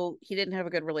know he didn't have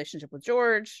a good relationship with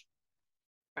George.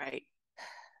 Right.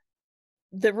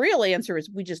 The real answer is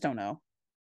we just don't know.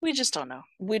 We just don't know.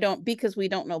 Because we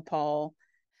don't know Paul.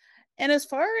 And as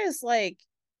far as like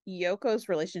Yoko's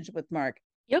relationship with Mark,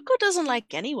 Yoko doesn't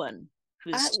like anyone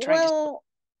who's trying to...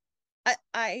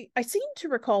 I seem to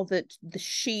recall that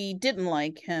she didn't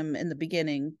like him in the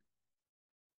beginning.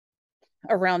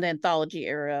 around anthology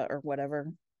era or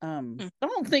whatever. I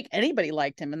don't think anybody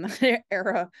liked him in that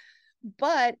era,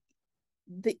 but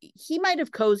he might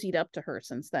have cozied up to her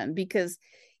since then, because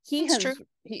he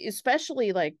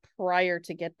especially like prior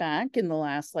to Get Back in the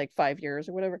last like 5 years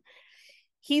or whatever,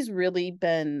 he's really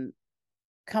been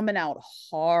coming out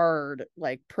hard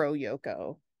like pro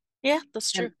Yoko. Yeah,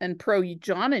 that's true. And pro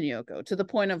John and Yoko, to the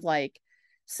point of like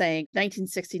saying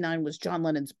 1969 was John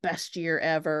Lennon's best year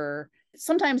ever.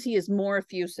 Sometimes he is more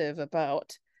effusive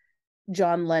about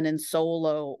John Lennon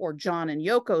solo or John and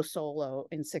Yoko solo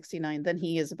in 69 than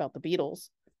he is about the Beatles.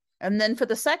 And then for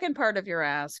the second part of your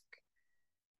ask,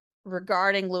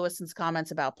 regarding Lewison's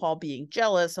comments about Paul being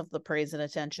jealous of the praise and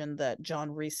attention that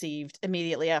John received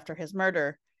immediately after his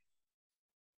murder,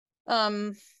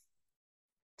 to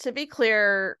be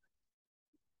clear,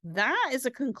 that is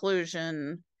a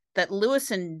conclusion that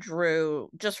Lewison drew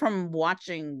just from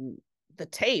watching the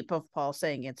tape of Paul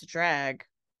saying it's a drag,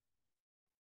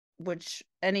 which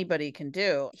anybody can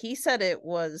do. He said it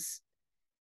was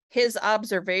his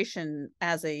observation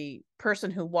as a person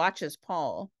who watches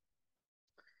Paul,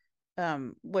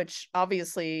 which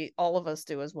obviously all of us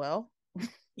do as well.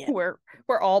 Yeah. We're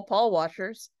all Paul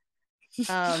watchers.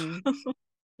 Yeah.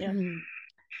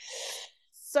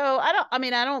 So I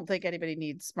don't think anybody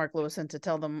needs Mark Lewison to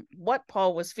tell them what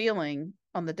Paul was feeling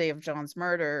on the day of John's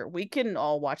murder. We can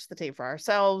all watch the tape for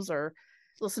ourselves or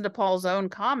listen to Paul's own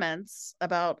comments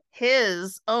about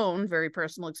his own very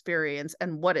personal experience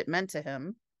and what it meant to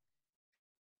him.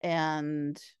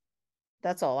 And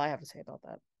that's all I have to say about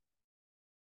that.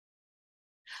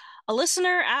 A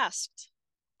listener asked,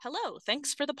 "Hello,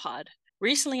 thanks for the pod.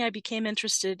 Recently I became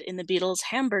interested in the Beatles'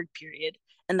 Hamburg period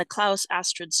and the Klaus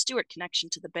Astrid Stewart connection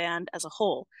to the band as a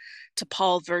whole, to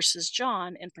Paul versus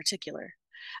John in particular.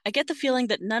 I get the feeling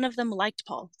that none of them liked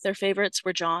Paul. Their favorites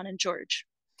were John and George.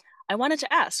 I wanted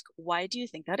to ask, why do you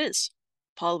think that is?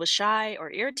 Paul was shy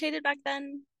or irritated back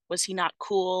then? Was he not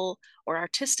cool or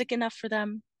artistic enough for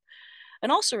them?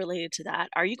 And also related to that,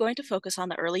 are you going to focus on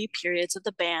the early periods of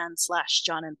the band /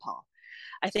 John and Paul?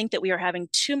 I think that we are having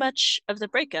too much of the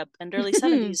breakup and early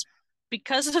 70s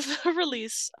because of the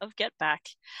release of Get Back.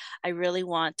 I really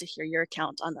want to hear your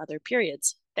account on other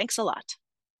periods. Thanks a lot."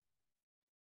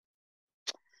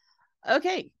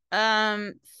 Okay.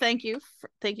 Thank you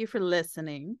for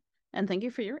listening, and thank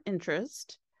you for your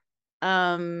interest.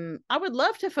 I would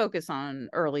love to focus on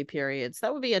early periods.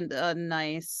 That would be a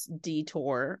nice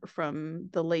detour from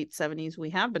the late 70s.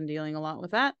 We have been dealing a lot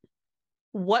with that.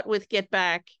 What with Get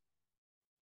Back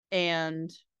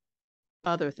and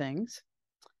other things.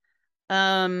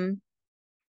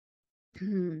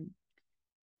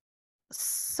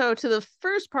 So to the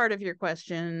first part of your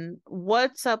question,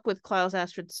 what's up with Klaus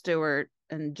Astrid Stewart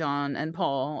and John and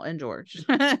Paul and George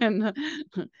and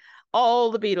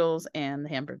all the Beatles and the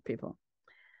Hamburg people?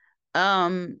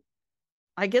 I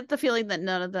get the feeling that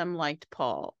none of them liked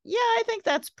Paul. Yeah, I think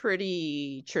that's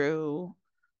pretty true.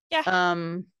 Yeah.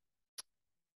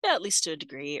 Yeah, at least to a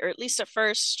degree, or at least at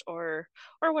first, or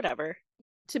whatever.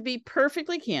 To be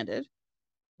perfectly candid,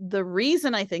 the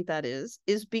reason I think that is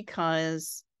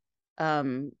because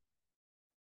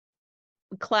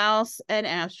Klaus and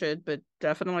Astrid, but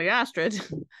definitely Astrid,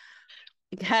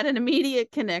 had an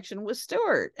immediate connection with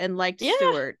Stewart and liked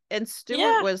Stewart, and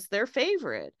Stewart was their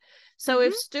favorite. So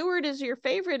if Stewart is your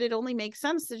favorite, it only makes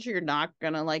sense that you're not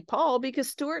gonna like Paul, because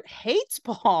Stewart hates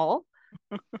Paul.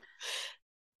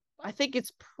 I think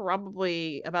it's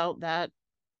probably about that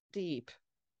deep.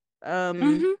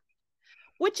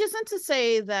 Which isn't to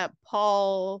say that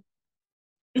Paul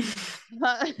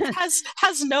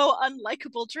has no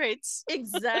unlikable traits.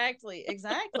 Exactly.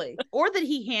 Or that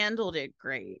he handled it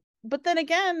great. But then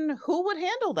again, who would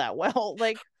handle that well?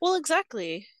 Well,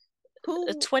 exactly. Who?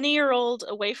 A 20-year-old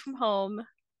away from home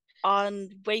on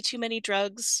way too many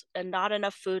drugs and not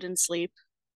enough food and sleep,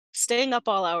 staying up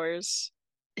all hours.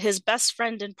 His best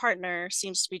friend and partner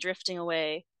seems to be drifting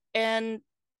away. And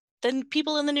then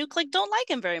people in the new clique don't like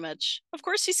him very much. Of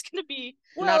course, he's going to be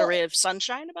not a ray of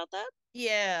sunshine about that.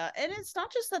 Yeah, and it's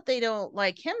not just that they don't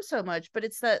like him so much, but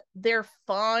it's that they're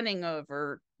fawning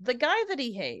over the guy that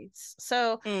he hates.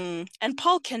 So, and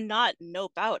Paul cannot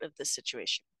nope out of this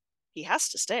situation. He has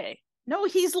to stay. No,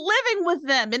 he's living with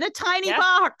them in a tiny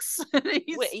box.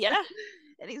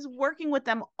 And he's working with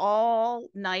them all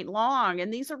night long.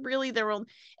 And these are really their own.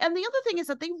 And the other thing is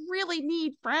that they really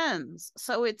need friends.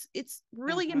 So it's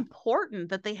really important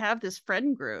that they have this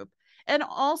friend group. And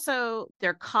also,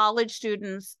 they're college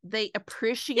students. They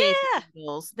appreciate the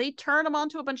Beatles. They turn them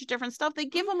onto a bunch of different stuff. They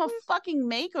give them a fucking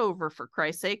makeover, for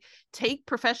Christ's sake. Take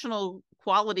professional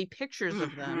quality pictures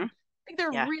of them. Like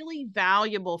they're Yeah. really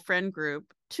valuable friend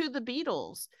group to the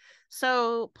Beatles.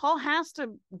 So Paul has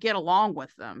to get along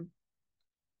with them,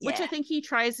 which I Yeah. think he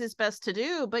tries his best to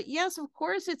do. But yes, of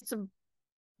course, it's a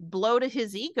blow to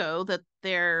his ego that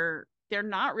they're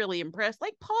not really impressed.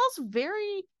 Like Paul's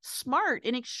very smart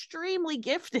and extremely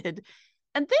gifted,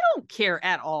 and they don't care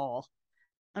at all.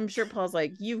 I'm sure Paul's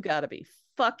like, you've got to be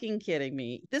fucking kidding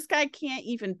me. This guy can't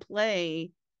even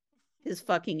play his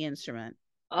fucking instrument.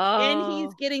 And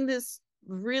he's Oh. getting this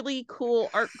really cool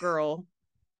art girl.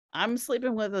 I'm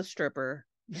sleeping with a stripper.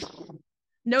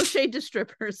 No shade to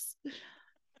strippers.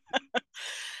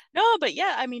 No, but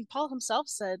yeah, I mean, Paul himself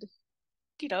said,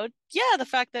 yeah, the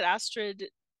fact that Astrid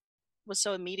was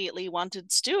so immediately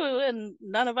wanted Stu and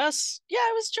none of us, yeah,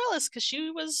 I was jealous because she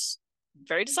was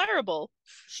very desirable.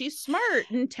 She's smart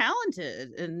and talented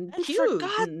and And for cute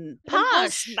God, and and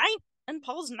posh.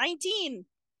 Paul's 19.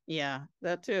 Yeah,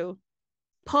 that too.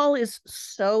 Paul is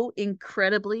so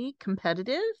incredibly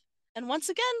competitive. And once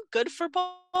again, good for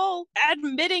Paul,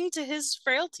 admitting to his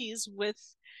frailties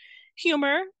with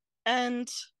humor and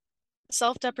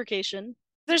self-deprecation.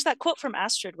 There's that quote from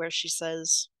Astrid where she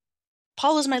says,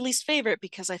 Paul is my least favorite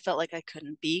because I felt like I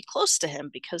couldn't be close to him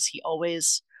because he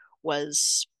always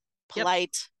was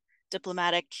polite,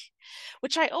 diplomatic,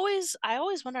 which I always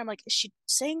wonder, I'm like, is she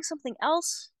saying something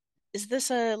else? Is this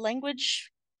a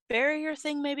language barrier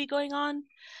thing maybe going on?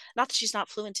 Not that she's not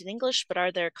fluent in English, but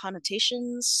are there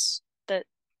connotations that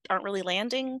aren't really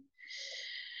landing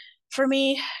for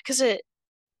me? Because I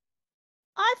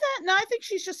think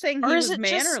she's just saying or he is was it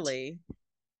just, mannerly.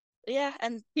 yeah,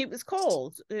 and He was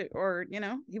cold, or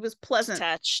he was pleasant.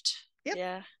 detached. Yep.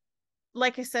 Yeah.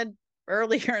 Like I said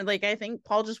earlier, like I think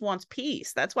Paul just wants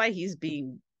peace. That's why he's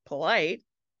being polite.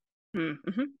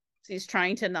 Mm-hmm. He's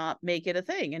trying to not make it a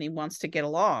thing, and he wants to get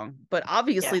along. But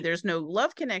obviously, Yeah. there's no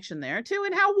love connection there too.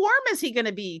 And how warm is he going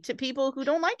to be to people who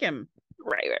don't like him?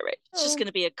 Right. It's just So going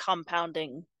to be a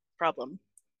compounding problem.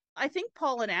 I think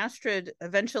Paul and Astrid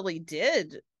eventually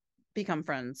did become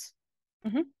friends,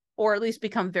 Mm-hmm. or at least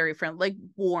become very friendly, like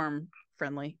warm,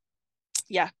 friendly.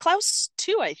 Yeah, Klaus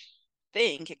too, I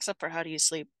think, except for How Do You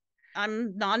Sleep?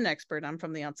 I'm not an expert. I'm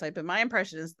from the outside, but my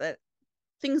impression is that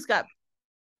things got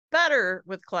better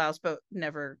with Klaus, but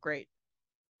never great.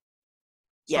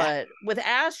 Yeah. But with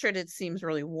Astrid, it seems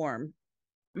really warm.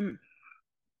 Mm.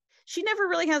 She never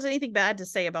really has anything bad to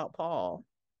say about Paul.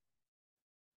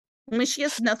 I mean, she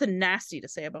has nothing nasty to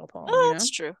say about Paul, Oh, that's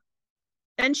true.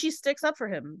 and she sticks up for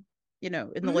him, in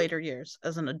the later years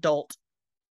as an adult.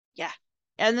 Yeah.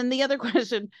 And then the other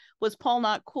question was Paul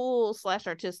not cool /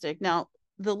 artistic? Now,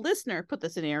 the listener put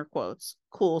this in air quotes,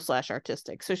 cool /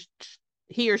 artistic. So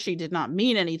he or she did not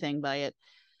mean anything by it.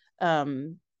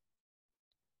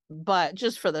 But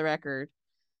just for the record,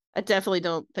 I definitely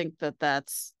don't think that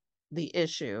that's the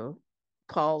issue.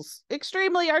 Paul's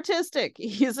extremely artistic.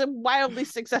 He's a wildly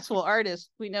successful artist.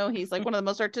 We know he's like one of the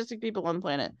most artistic people on the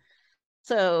planet.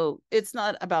 So it's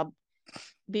not about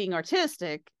being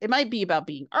artistic. It might be about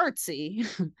being artsy.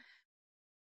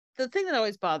 The thing that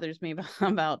always bothers me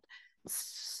about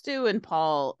Stu and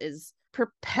Paul is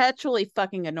perpetually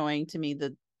fucking annoying to me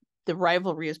that the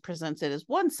rivalry is presented as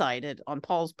one-sided on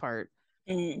Paul's part,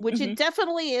 which Mm-hmm. it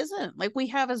definitely isn't. Like we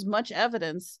have as much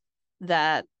evidence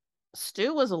that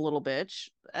Stu was a little bitch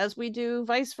as we do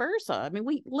vice versa. I mean,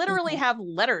 we literally have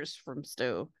letters from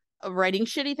Stu writing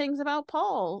shitty things about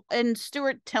Paul, and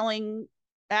Stuart telling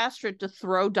Astrid to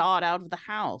throw Dot out of the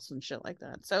house and shit like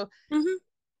that. So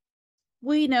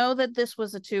we know that this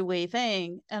was a two-way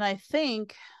thing, and I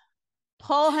think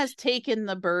Paul has taken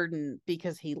the burden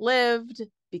because he lived,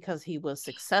 because he was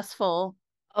successful,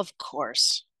 Of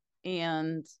course.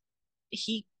 and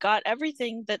He got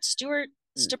everything that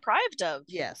Stuart's deprived of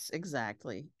yes,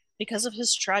 exactly. because of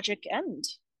his tragic end.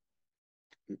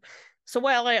 So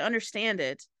while I understand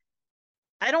it,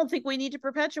 I don't think we need to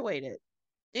perpetuate it.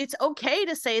 It's okay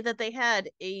to say that they had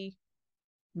a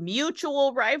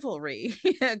mutual rivalry,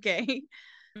 okay?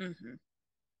 Mm-hmm.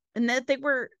 And that they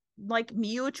were like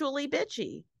mutually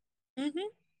bitchy. Mm-hmm.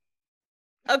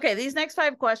 Okay, these next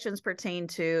 5 questions pertain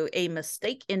to A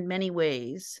Mistake in Many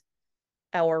Ways,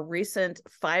 our recent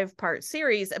 5-part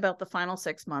series about the final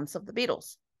 6 months of the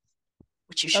Beatles.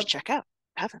 Which you should check out.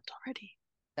 I haven't already.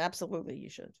 Absolutely, you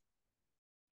should.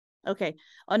 Okay,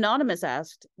 Anonymous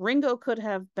asked, Ringo could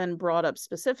have been brought up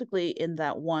specifically in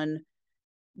that one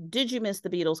 "Did you miss the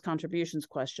Beatles' contributions?"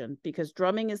 question, because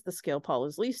drumming is the skill Paul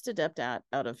is least adept at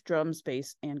out of drums,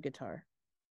 bass, and guitar.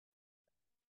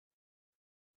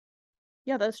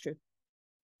 Yeah, that's true.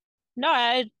 No,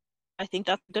 I think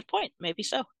that's a good point. Maybe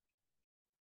so.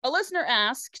 A listener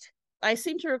asked, I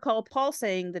seem to recall Paul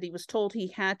saying that he was told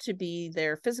he had to be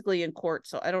there physically in court,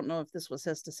 so I don't know if this was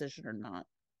his decision or not.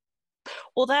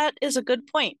 Well, that is a good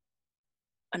point,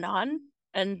 Anon,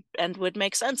 and would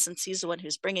make sense since he's the one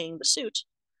who's bringing the suit.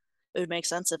 It would make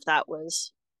sense if that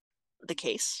was the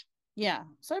case. Yeah,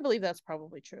 so I believe that's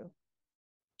probably true.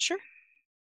 Sure.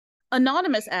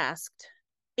 Anonymous asked,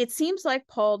 it seems like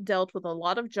Paul dealt with a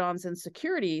lot of John's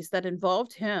insecurities that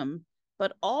involved him,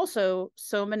 but also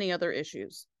so many other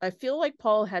issues. I feel like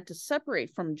Paul had to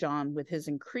separate from John with his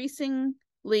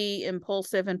increasingly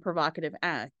impulsive and provocative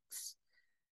acts.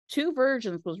 Two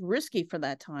Virgins was risky for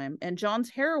that time, and John's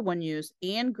heroin use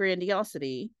and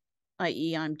grandiosity,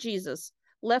 i.e., I'm Jesus,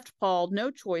 left Paul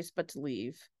no choice but to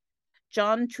leave.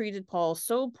 John treated Paul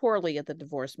so poorly at the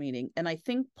divorce meeting, and I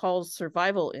think Paul's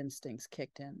survival instincts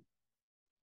kicked in.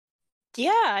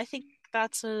 Yeah, I think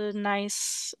that's a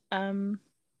nice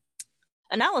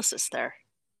analysis there.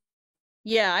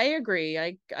 Yeah, I agree.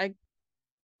 I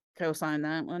co-sign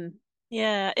that one.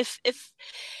 Yeah, if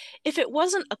it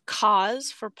wasn't a cause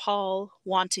for Paul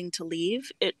wanting to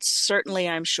leave, it certainly,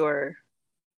 I'm sure,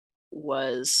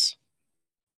 was,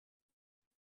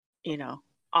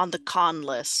 on the con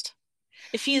list.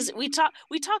 If we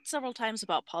talked several times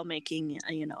about Paul making,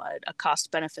 a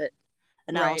cost benefit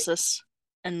analysis, right.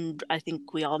 And I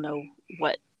think we all know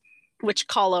which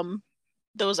column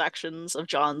those actions of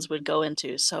John's would go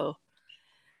into. So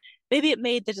maybe it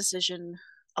made the decision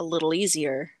a little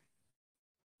easier.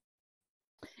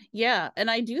 Yeah, and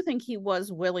I do think he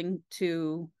was willing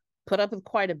to put up with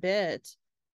quite a bit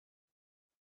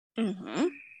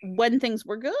when things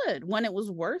were good, when it was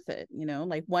worth it,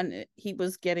 like when he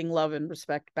was getting love and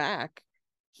respect back.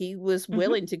 He was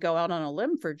willing to go out on a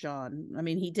limb for John. I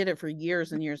mean, he did it for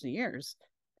years and years and years.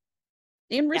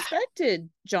 And respected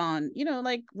John,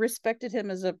 like respected him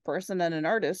as a person and an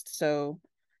artist, so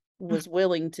was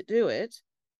willing to do it.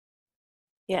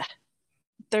 Yeah.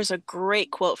 There's a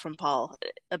great quote from Paul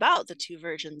about the Two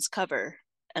Virgins cover.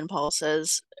 And Paul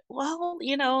says, well,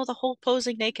 the whole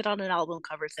posing naked on an album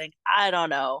cover thing, I don't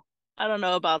know. I don't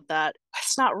know about that.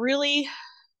 It's not really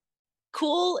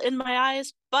cool in my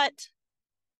eyes, but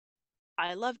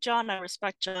I love John. I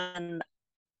respect John.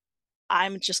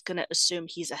 I'm just going to assume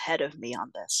he's ahead of me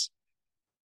on this.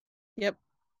 Yep.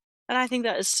 And I think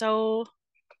that is so,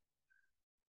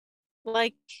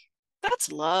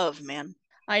 that's love, man.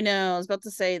 I know. I was about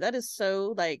to say, that is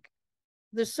so,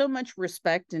 there's so much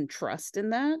respect and trust in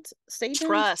that statement.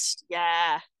 Trust,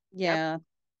 yeah. Yeah. Yep.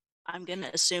 I'm going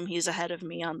to assume he's ahead of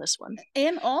me on this one.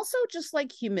 And also just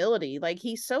humility.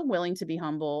 He's so willing to be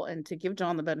humble and to give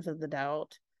John the benefit of the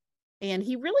doubt. And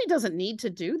he really doesn't need to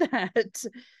do that.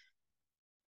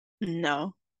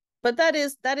 No. But that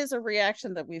is a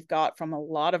reaction that we've got from a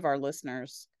lot of our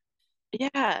listeners.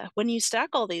 Yeah. When you stack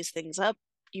all these things up,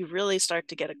 you really start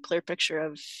to get a clear picture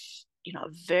of, a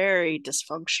very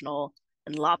dysfunctional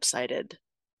and lopsided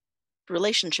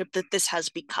relationship that this has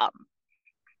become.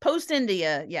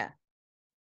 Post-India, yeah.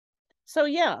 So,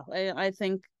 yeah, I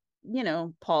think,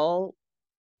 Paul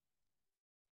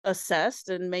assessed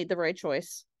and made the right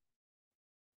choice.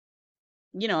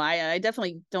 I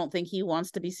definitely don't think he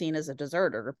wants to be seen as a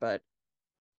deserter, but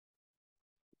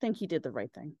I think he did the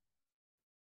right thing.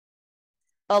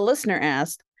 A listener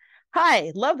asked,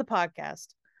 hi, love the podcast.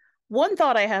 One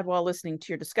thought I had while listening to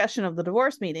your discussion of the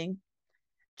divorce meeting,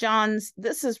 John's,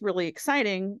 this is really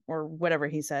exciting, or whatever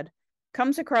he said,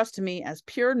 comes across to me as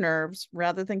pure nerves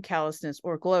rather than callousness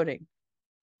or gloating.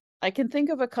 I can think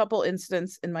of a couple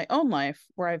incidents in my own life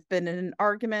where I've been in an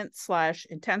argument /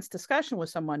 intense discussion with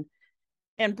someone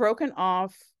and broken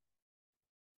off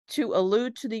to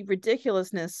allude to the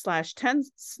ridiculousness /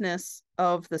 tenseness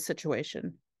of the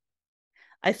situation.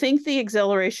 I think the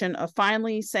exhilaration of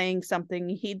finally saying something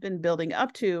he'd been building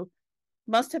up to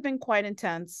must have been quite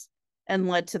intense and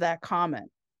led to that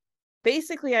comment.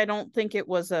 Basically, I don't think it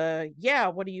was a, yeah,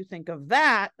 what do you think of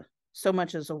that? So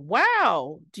much as a,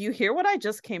 wow, do you hear what I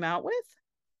just came out with?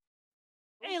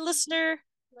 Hey, listener,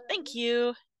 thank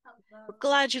you. We're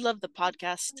glad you love the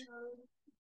podcast.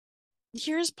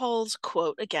 Here's Paul's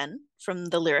quote again from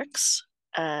the lyrics.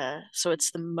 So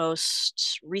it's the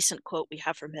most recent quote we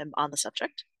have from him on the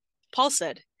subject. Paul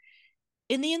said,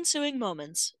 in the ensuing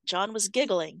moments, John was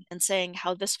giggling and saying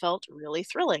how this felt really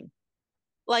thrilling.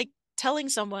 Like telling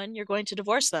someone you're going to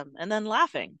divorce them and then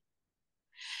laughing.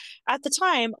 At the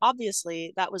time,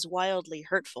 obviously, that was wildly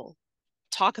hurtful.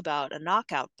 Talk about a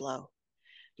knockout blow.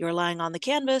 You're lying on the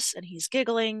canvas and he's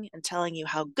giggling and telling you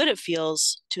how good it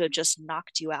feels to have just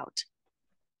knocked you out.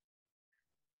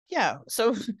 Yeah,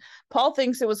 so Paul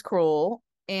thinks it was cruel,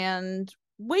 and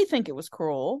we think it was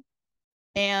cruel,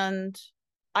 and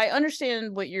I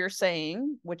understand what you're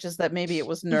saying, which is that maybe it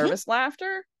was nervous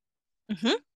laughter.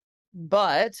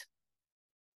 But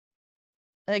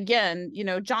again,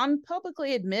 John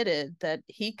publicly admitted that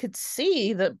he could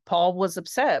see that Paul was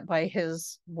upset by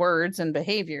his words and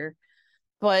behavior,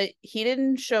 but he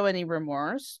didn't show any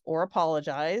remorse or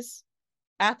apologize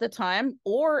at the time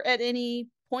or at any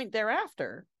point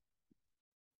thereafter.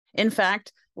 In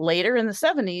fact, later in the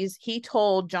 70s, he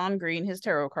told John Green, his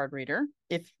tarot card reader,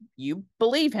 if you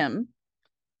believe him,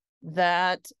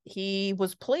 that he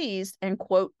was pleased and,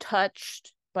 quote,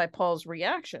 touched by Paul's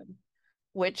reaction,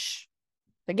 which,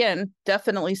 again,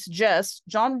 definitely suggests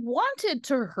John wanted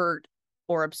to hurt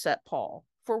or upset Paul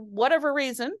for whatever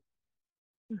reason.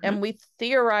 And we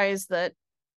theorize that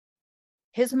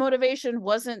his motivation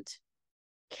wasn't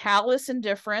callous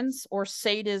indifference or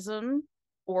sadism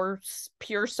or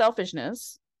pure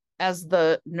selfishness, as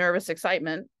the nervous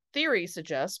excitement theory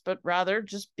suggests, but rather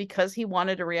just because he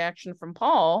wanted a reaction from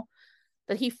Paul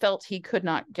that he felt he could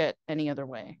not get any other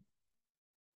way.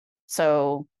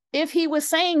 So if he was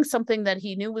saying something that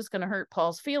he knew was going to hurt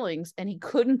Paul's feelings and he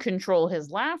couldn't control his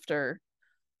laughter,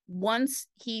 once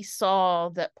he saw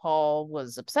that Paul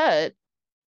was upset,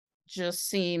 just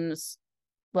seems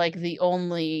like the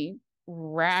only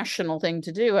rational thing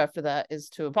to do after that is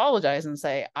to apologize and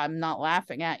say, I'm not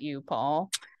laughing at you,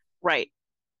 Paul. Right.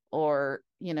 Or,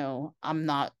 I'm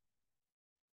not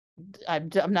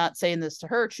saying this to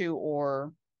hurt you,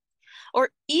 or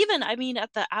even, I mean,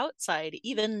 at the outside,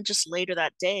 even just later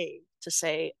that day to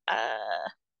say,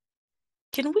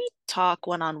 can we talk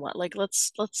one-on-one? Like,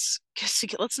 let's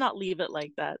not leave it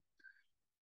like that.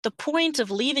 The point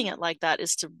of leaving it like that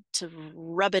is to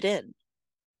rub it in.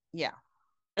 Yeah.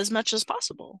 As much as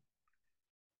possible.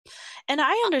 And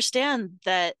I understand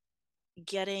that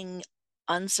getting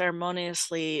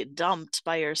unceremoniously dumped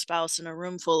by your spouse in a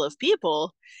room full of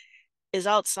people is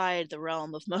outside the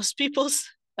realm of most people's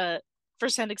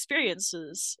firsthand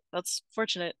experiences. That's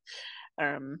fortunate.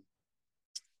 To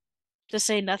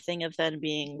say nothing of then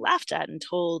being laughed at and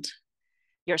told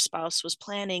your spouse was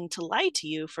planning to lie to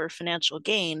you for financial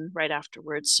gain right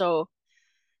afterwards. So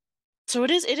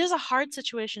it is a hard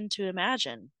situation to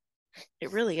imagine.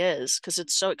 It really is, because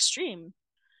it's so extreme.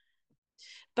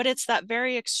 But it's that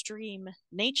very extreme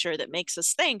nature that makes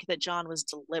us think that John was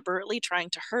deliberately trying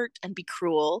to hurt and be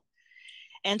cruel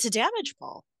and to damage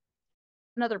Paul.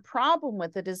 Another problem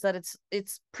with it is that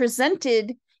it's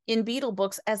presented in Beatle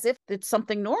books as if it's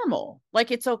something normal,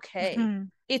 like it's okay.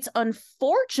 It's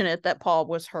unfortunate that Paul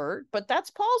was hurt, but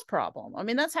that's Paul's problem. I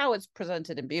mean, that's how it's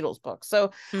presented in Beatles books.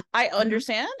 So I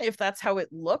understand if that's how it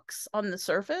looks on the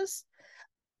surface.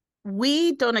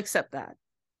 We don't accept that.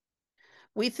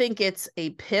 We think it's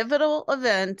a pivotal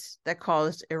event that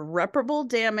caused irreparable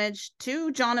damage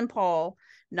to John and Paul,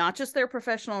 not just their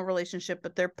professional relationship,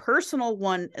 but their personal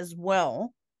one as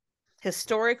well.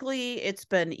 Historically, it's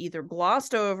been either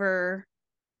glossed over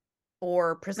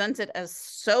or presented as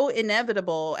so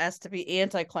inevitable as to be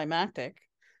anticlimactic,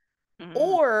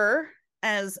 or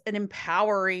as an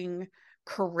empowering,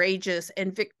 courageous,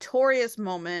 and victorious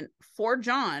moment for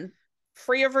John,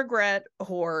 free of regret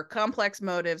or complex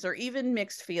motives or even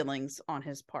mixed feelings on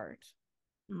his part.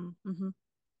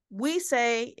 We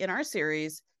say in our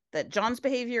series that John's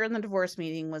behavior in the divorce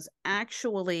meeting was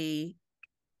actually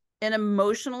an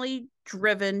emotionally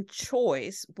driven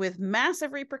choice with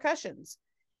massive repercussions.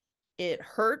 It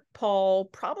hurt Paul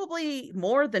probably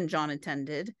more than John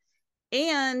intended,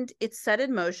 and it set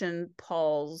in motion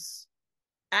Paul's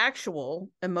actual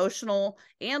emotional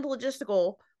and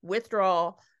logistical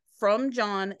withdrawal from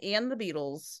John and the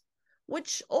Beatles,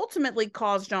 which ultimately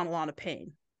caused John a lot of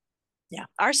pain. Yeah.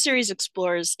 Our series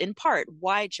explores in part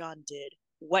why John did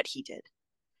what he did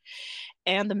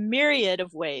and the myriad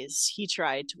of ways he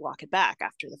tried to walk it back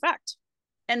after the fact.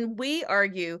 And we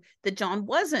argue that John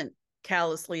wasn't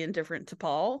callously indifferent to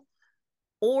Paul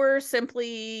or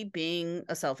simply being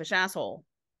a selfish asshole.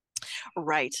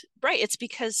 Right. It's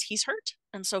because he's hurt,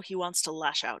 and so he wants to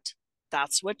lash out.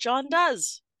 That's what John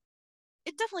does.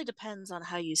 It definitely depends on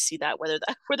how you see that, whether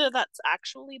that's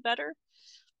actually better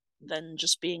than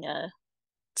just being a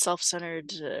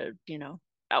self-centered,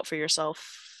 out for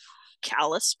yourself,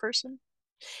 callous person.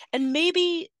 And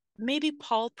maybe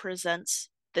Paul presents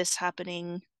this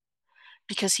happening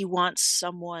because he wants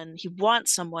someone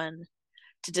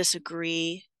to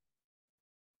disagree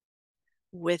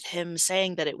with him,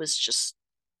 saying that it was just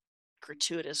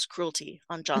gratuitous cruelty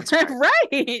on John's part. Right,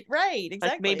 exactly.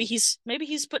 Like maybe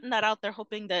he's putting that out there,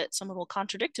 hoping that someone will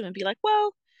contradict him and be like,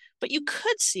 well, but you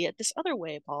could see it this other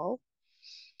way, Paul.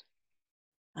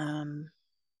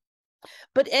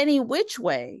 But any which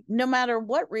way, no matter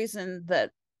what reason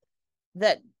that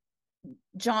that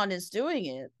John is doing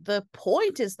it. The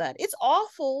point is that it's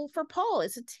awful for Paul.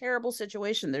 It's a terrible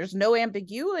situation. There's no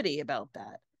ambiguity about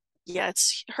that. Yeah,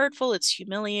 it's hurtful, it's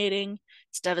humiliating,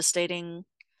 it's devastating,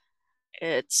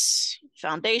 it's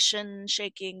foundation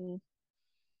shaking,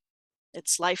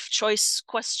 it's life choice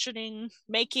questioning,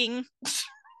 making.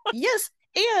 Yes.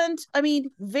 And I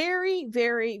mean, very,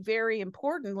 very, very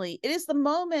importantly, it is the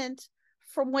moment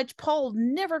from which Paul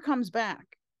never comes back.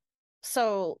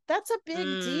 So that's a big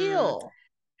deal.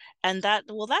 And that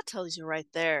tells you right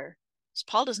there.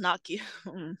 Paul does not give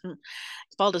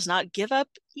Paul does not give up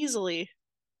easily.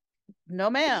 No,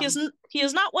 ma'am. He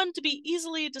is not one to be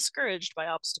easily discouraged by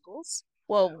obstacles.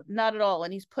 Well, not at all.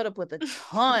 And he's put up with a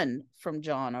ton from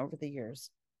John over the years.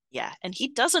 Yeah, and he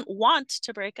doesn't want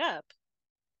to break up.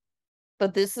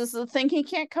 But this is the thing he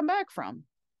can't come back from.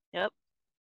 Yep.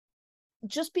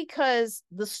 Just because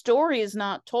the story is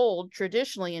not told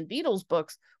traditionally in Beatles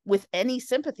books with any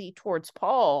sympathy towards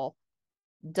Paul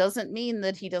doesn't mean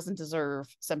that he doesn't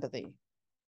deserve sympathy.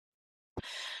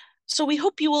 So we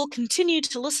hope you will continue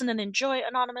to listen and enjoy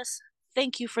Anonymous.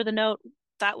 Thank you for the note.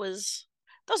 That was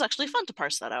actually fun to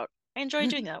parse that out. I enjoy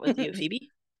doing that with you, Phoebe.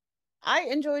 I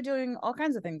enjoy doing all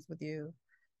kinds of things with you,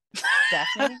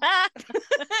 Daphne.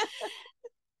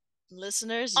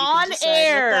 Listeners, you on can decide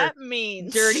air what that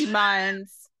means. Dirty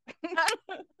minds.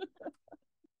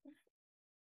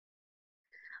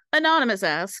 Anonymous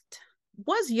asked,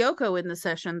 was Yoko in the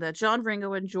session that John,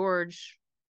 Ringo, and George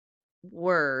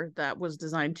were that was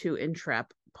designed to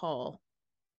entrap Paul?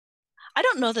 I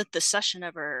don't know that the session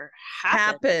ever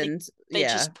happened. They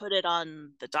just put it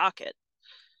on the docket.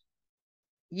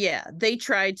 Yeah, they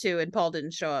tried to, and Paul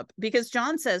didn't show up because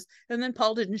John says, and then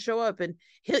Paul didn't show up, and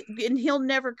he'll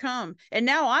never come, and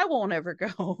now I won't ever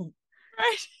go.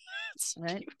 Right. It's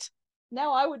right. Cute.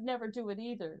 Now I would never do it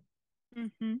either.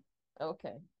 Mm-hmm.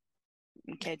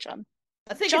 Okay, John.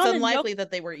 I think it's unlikely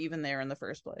that they were even there in the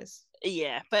first place.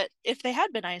 Yeah, but if they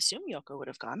had been, I assume Yoko would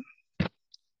have gone,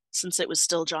 since it was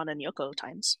still John and Yoko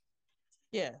times.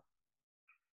 Yeah.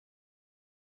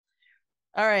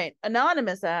 All right.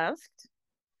 Anonymous asked,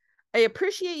 I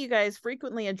appreciate you guys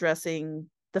frequently addressing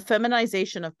the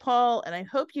feminization of Paul, and I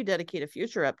hope you dedicate a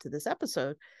future up to this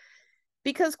episode.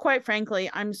 Because quite frankly,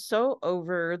 I'm so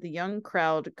over the young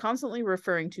crowd constantly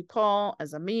referring to Paul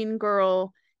as a mean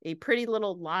girl, a pretty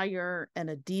little liar, and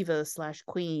a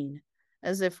diva/queen,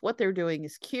 as if what they're doing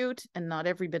is cute and not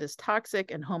every bit as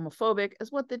toxic and homophobic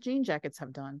as what the Jean Jackets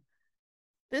have done.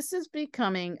 This is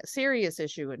becoming a serious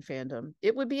issue in fandom.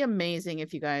 It would be amazing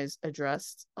if you guys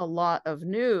addressed a lot of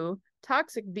new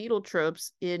toxic Beatle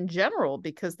tropes in general,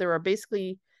 because there are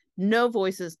basically no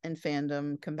voices in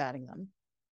fandom combating them.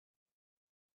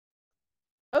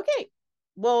 Okay,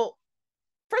 well,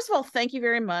 first of all, thank you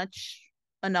very much,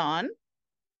 Anon.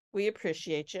 We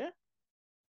appreciate you.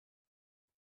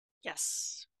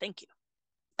 Yes, thank you.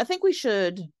 I think we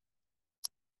should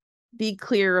be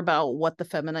clear about what the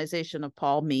feminization of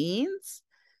Paul means.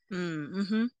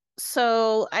 Mm-hmm.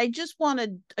 So I do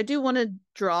want to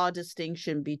draw a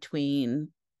distinction between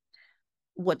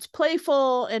what's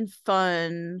playful and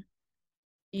fun,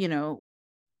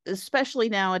 especially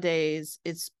nowadays.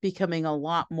 It's becoming a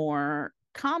lot more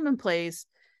commonplace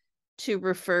to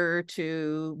refer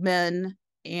to men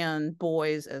and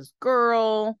boys as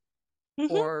girl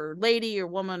or lady or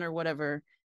woman or whatever.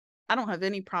 I don't have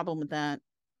any problem with that.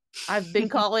 I've been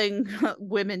calling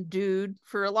women dude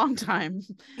for a long time,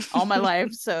 all my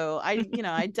life. So I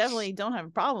definitely don't have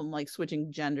a problem like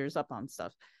switching genders up on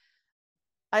stuff.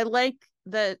 I like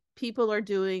that people are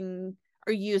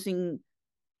using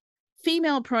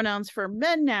female pronouns for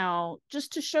men now,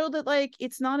 just to show that like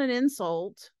it's not an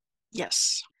insult.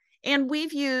 Yes. And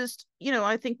we've used,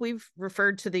 I think we've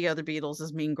referred to the other Beatles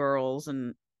as mean girls,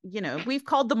 and we've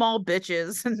called them all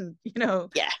bitches, and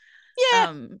yeah.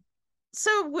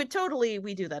 So we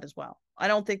do that as well. I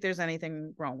don't think there's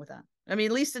anything wrong with that. I mean,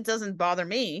 at least it doesn't bother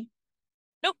me.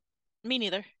 Nope, me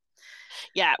neither.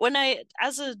 Yeah,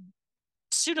 as a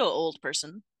pseudo old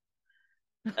person,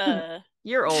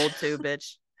 you're old too,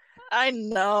 bitch. I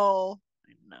know.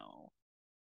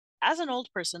 As an old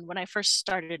person, when I first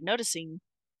started noticing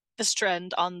this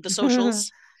trend on the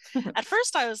socials, at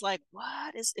first I was like,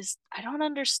 what is I don't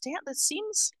understand. This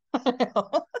seems why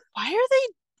are they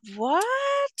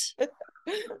what?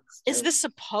 Is this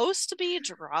supposed to be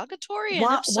derogatory?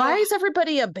 Why is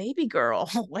everybody a baby girl?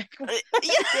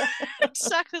 Yeah,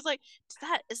 exactly. It's like,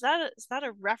 is that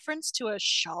a reference to a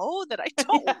show that I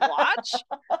don't watch?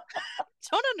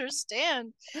 Don't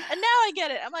understand. And now I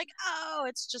get it. I'm like, oh,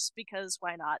 it's just because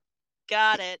why not?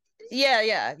 Got it.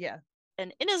 Yeah.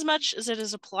 And in as much as it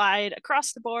is applied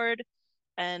across the board,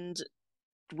 and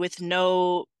with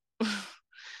no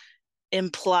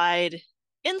implied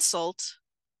insult,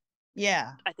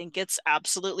 Yeah. I think it's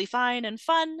absolutely fine and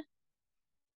fun,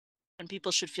 and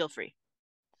people should feel free.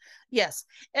 Yes.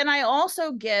 And I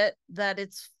also get that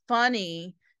it's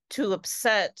funny to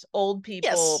upset old people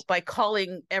Yes. by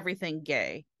calling everything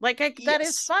gay. Like that is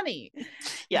Yes. funny.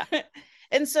 Yeah.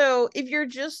 And so if you're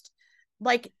just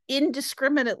like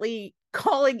indiscriminately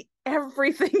calling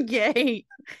everything gay,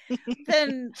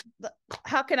 then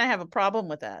how can I have a problem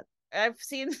with that? I've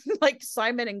seen like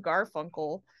Simon and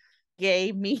Garfunkel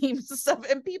gay memes and stuff,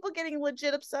 and people getting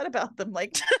legit upset about them.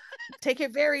 Like, take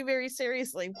it very, very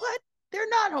seriously. What? They're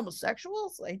not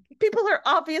homosexuals. Like, people are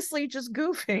obviously just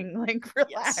goofing. Like,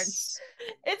 relax. Yes.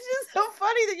 It's just so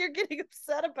funny that you're getting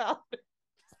upset about it.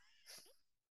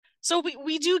 So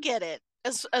we do get it.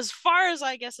 As far as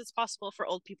I guess it's possible for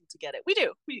old people to get it. We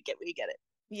do. We get it.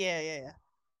 Yeah.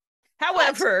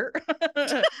 However,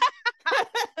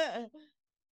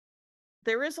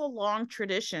 there is a long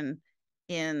tradition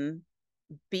in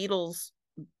Beatles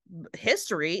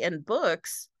history and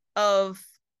books of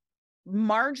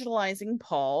marginalizing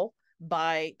Paul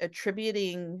by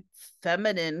attributing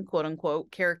feminine, quote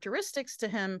unquote, characteristics to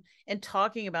him and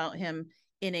talking about him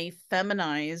in a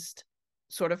feminized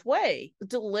sort of way,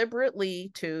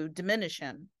 deliberately to diminish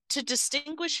him. To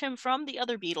distinguish him from the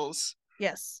other Beatles.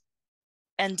 Yes.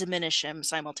 And diminish him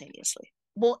simultaneously.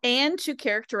 Well, and to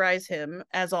characterize him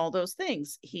as all those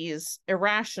things. He's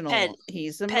irrational,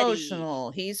 he's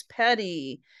emotional, he's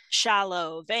petty,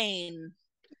 shallow, vain.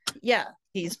 Yeah,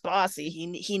 he's bossy.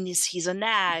 He's a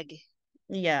nag.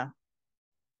 Yeah.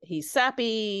 He's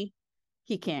sappy.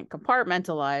 He can't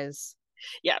compartmentalize.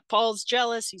 Yeah, Paul's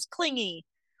jealous, he's clingy,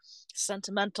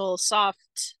 sentimental,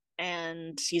 soft,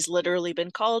 and he's literally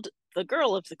been called the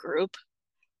girl of the group.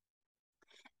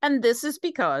 And this is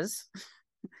because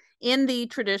in the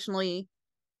traditionally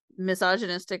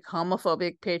misogynistic,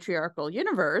 homophobic, patriarchal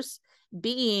universe,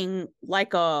 being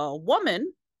like a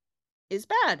woman is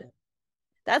bad.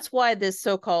 That's why this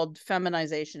so-called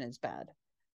feminization is bad.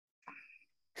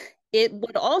 It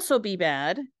would also be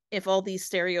bad if all these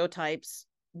stereotypes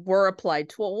were applied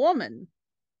to a woman.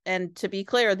 And to be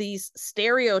clear, these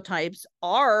stereotypes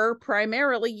are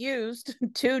primarily used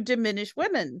to diminish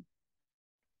women.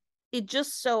 It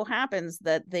just so happens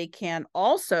that they can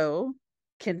also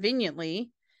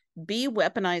conveniently be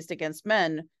weaponized against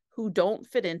men who don't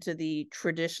fit into the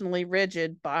traditionally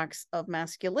rigid box of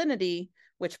masculinity,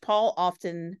 which Paul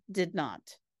often did not.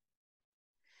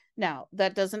 Now,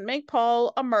 that doesn't make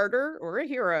Paul a martyr or a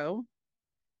hero,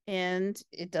 and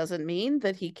it doesn't mean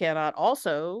that he cannot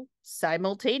also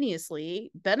simultaneously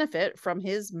benefit from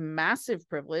his massive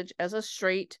privilege as a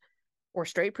straight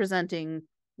presenting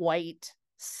white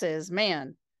cis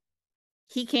man.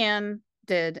 He can,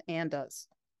 did, and does.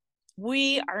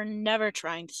 We are never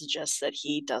trying to suggest that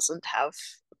he doesn't have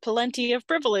plenty of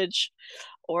privilege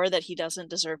or that he doesn't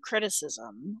deserve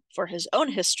criticism for his own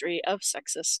history of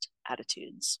sexist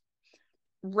attitudes.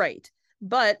 Right.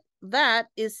 But that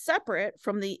is separate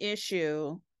from the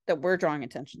issue that we're drawing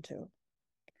attention to,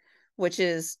 which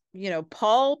is,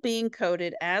 Paul being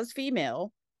coded as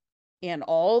female and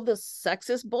all the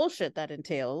sexist bullshit that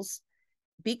entails,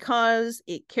 because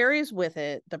it carries with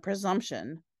it the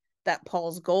presumption that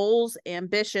Paul's goals,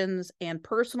 ambitions, and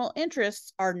personal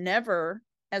interests are never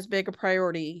as big a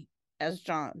priority as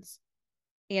John's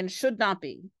and should not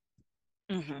be.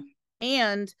 Mm-hmm.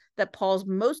 And that Paul's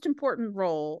most important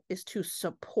role is to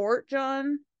support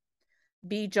John,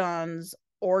 be John's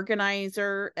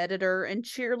organizer, editor, and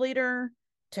cheerleader,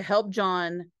 to help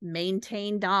John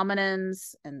maintain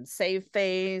dominance and save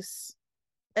face,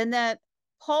 and that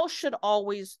Paul should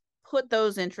always put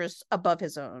those interests above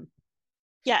his own.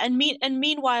 Yeah, and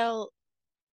meanwhile,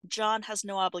 John has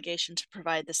no obligation to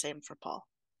provide the same for Paul.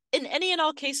 In any and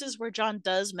all cases where John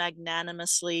does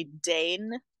magnanimously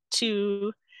deign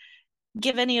to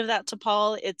give any of that to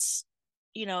Paul, it's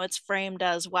framed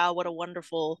as, wow, what a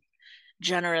wonderful,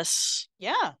 generous,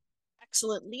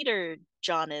 excellent leader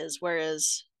John is.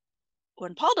 Whereas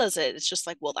when Paul does it, it's just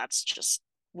like, well, that's just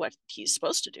what he's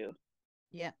supposed to do.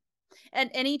 Yeah.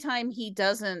 And anytime he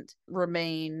doesn't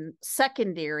remain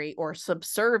secondary or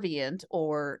subservient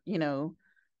or,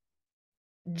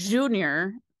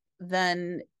 junior,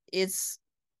 then it's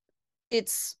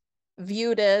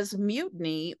viewed as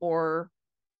mutiny or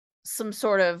some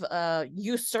sort of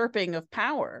usurping of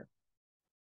power.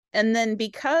 And then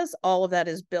because all of that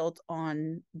is built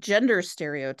on gender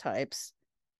stereotypes,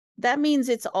 that means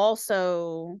it's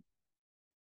also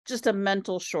just a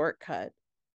mental shortcut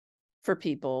for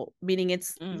people, meaning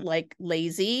it's like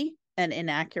lazy and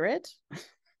inaccurate.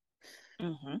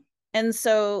 Mm-hmm. And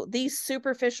so these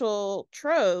superficial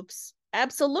tropes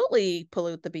absolutely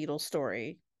pollute the Beatles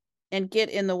story and get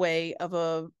in the way of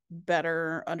a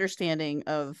better understanding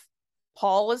of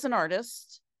Paul as an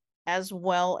artist, as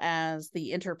well as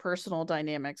the interpersonal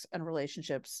dynamics and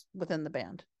relationships within the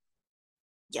band.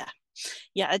 Yeah.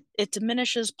 Yeah, it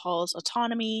diminishes Paul's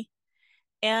autonomy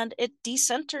and it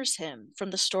decenters him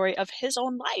from the story of his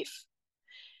own life.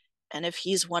 And if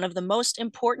he's one of the most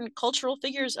important cultural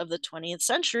figures of the 20th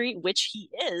century, which he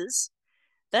is,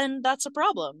 then that's a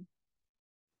problem.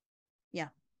 Yeah.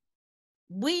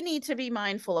 We need to be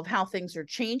mindful of how things are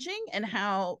changing and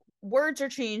how words are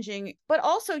changing, but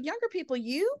also younger people,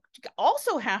 you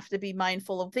also have to be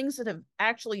mindful of things that have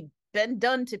actually been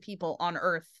done to people on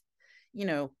Earth,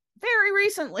 very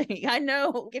recently. I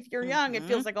know if you're young, it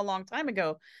feels like a long time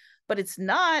ago, but it's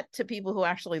not to people who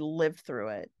actually lived through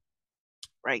it.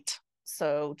 Right.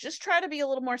 So just try to be a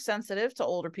little more sensitive to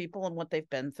older people and what they've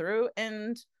been through,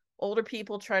 and older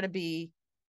people try to be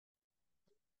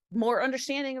more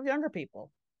understanding of younger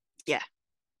people. Yeah.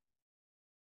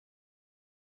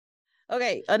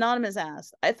 Okay, Anonymous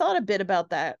asked, I thought a bit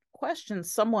about that question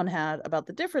someone had about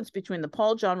the difference between the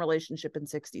Paul-John relationship in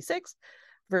 66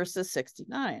 versus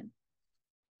 69.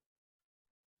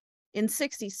 In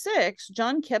 66,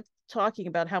 John kept talking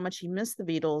about how much he missed the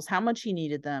Beatles, how much he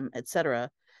needed them, etc.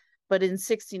 But in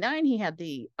 69, he had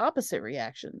the opposite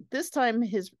reaction. This time,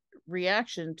 his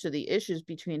reaction to the issues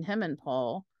between him and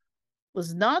Paul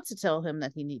was not to tell him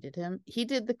that he needed him. He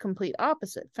did the complete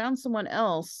opposite, found someone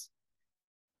else,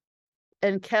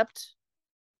 and kept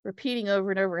repeating over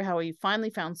and over how he finally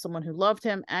found someone who loved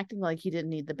him, acting like he didn't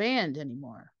need the band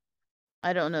anymore.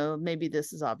 I don't know, maybe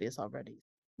this is obvious already.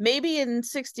 Maybe in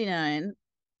 69,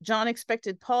 John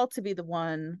expected Paul to be the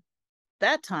one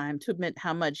that time to admit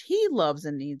how much he loves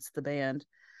and needs the band,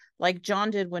 like John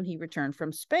did when he returned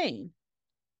from Spain.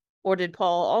 Or did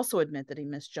Paul also admit that he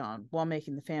missed John while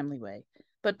making the family way?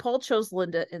 But Paul chose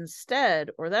Linda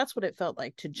instead, or that's what it felt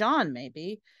like to John,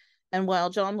 maybe. And while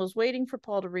John was waiting for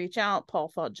Paul to reach out, Paul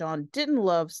thought John didn't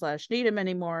love/need him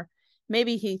anymore.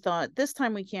 Maybe he thought, this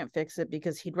time we can't fix it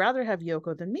because he'd rather have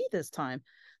Yoko than me this time.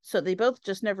 So they both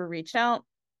just never reached out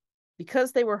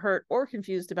because they were hurt or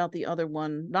confused about the other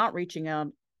one not reaching out.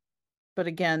 But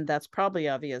again, that's probably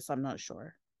obvious. I'm not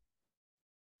sure.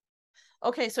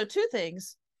 Okay, so two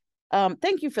things.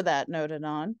 Thank you for that note,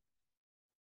 Anon.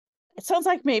 It sounds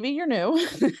like maybe you're new.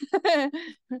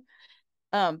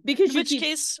 Because in which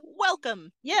case,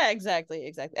 welcome. Yeah,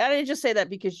 exactly. I didn't just say that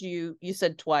because you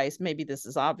said twice. Maybe this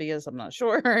is obvious. I'm not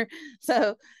sure.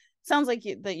 So sounds like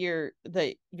you're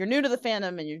new to the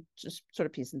fandom and you're just sort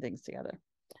of piecing things together.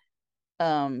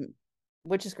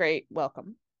 Which is great.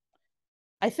 Welcome.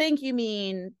 I think you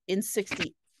mean in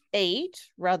 68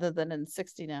 rather than in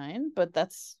 69, but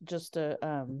that's just a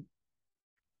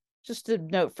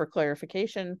note for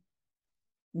clarification.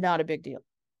 Not a big deal.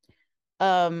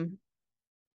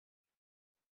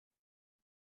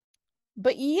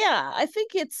 But yeah, I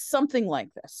think it's something like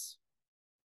this.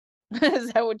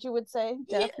 Is that what you would say,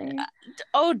 Daphne? Yeah.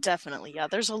 Oh, definitely. Yeah,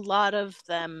 there's a lot of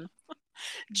them.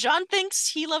 John thinks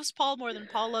he loves Paul more than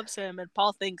Paul loves him, and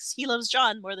Paul thinks he loves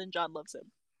John more than John loves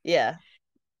him. Yeah.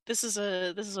 This is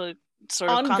a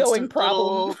sort of ongoing constant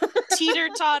problem.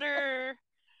 teeter-totter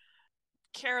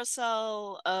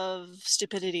carousel of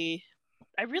stupidity.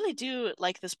 I really do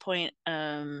like this point.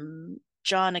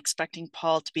 John expecting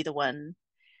Paul to be the one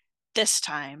this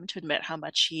time to admit how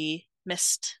much he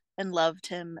missed and loved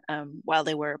him while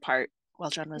they were apart, while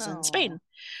John was in Spain.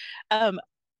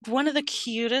 One of the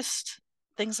cutest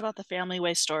things about the Family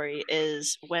Way story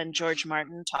is when George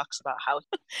Martin talks about how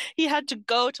he had to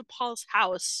go to Paul's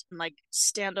house and like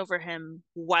stand over him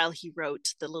while he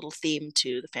wrote the little theme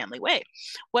to the Family Way.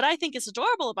 What I think is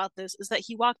adorable about this is that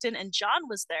he walked in and John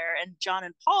was there, and John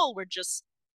and Paul were just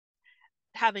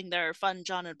having their fun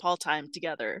John and Paul time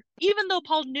together. Even though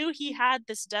Paul knew he had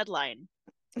this deadline,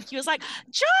 he was like,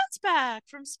 John's back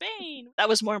from Spain. That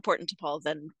was more important to Paul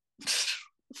than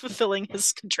fulfilling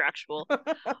his contractual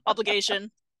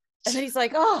obligation. And then he's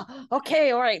like, oh,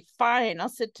 okay, all right, fine, I'll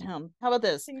sit down. How about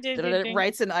this? Ding, ding, ding, ding.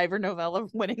 Writes an Ivor novella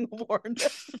winning award.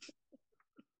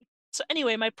 So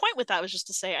anyway, my point with that was just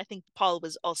to say I think Paul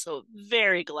was also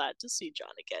very glad to see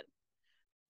John again.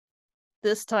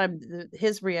 This time,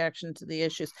 his reaction to the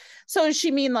issues. So does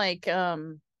she mean like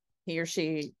he or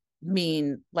she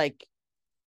mean like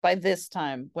by this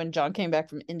time when John came back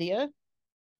from India?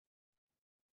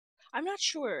 I'm not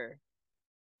sure.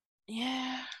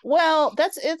 Yeah. Well,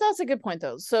 that's a good point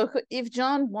though. So if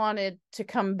John wanted to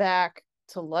come back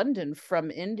to London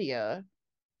from India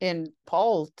and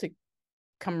Paul to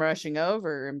come rushing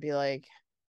over and be like,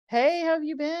 hey, how have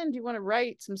you been? Do you want to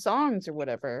write some songs or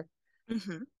whatever?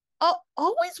 Mm-hmm. I'll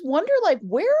always wonder, like,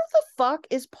 where the fuck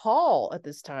is Paul at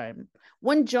this time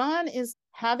when John is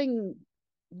having,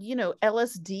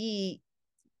 LSD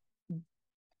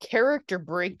character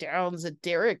breakdowns at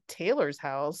Derek Taylor's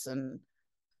house, and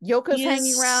Yoko's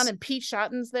hanging around and Pete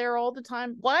Shotton's there all the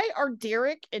time. Why are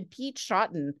Derek and Pete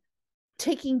Shotton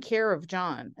taking care of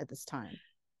John at this time?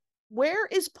 Where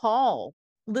is Paul?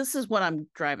 This is what I'm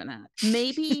driving at.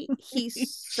 Maybe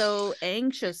he's so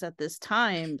anxious at this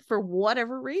time for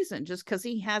whatever reason, just because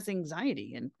he has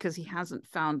anxiety and because he hasn't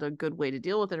found a good way to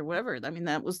deal with it or whatever. I mean,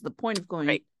 that was the point of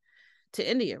going to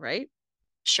India, right?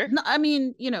 Sure. No, I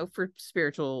mean, for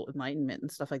spiritual enlightenment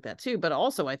and stuff like that too. But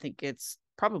also, I think it's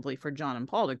probably for John and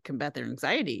Paul to combat their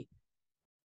anxiety.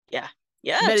 Yeah.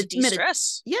 Yeah. To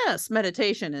de-stress. Yes.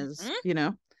 Meditation is,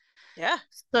 Yeah.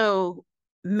 So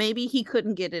maybe he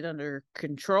couldn't get it under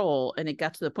control, and it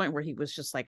got to the point where he was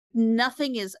just like,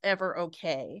 nothing is ever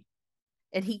okay,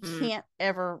 and he can't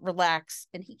ever relax,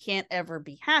 and he can't ever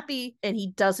be happy, and he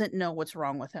doesn't know what's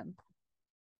wrong with him.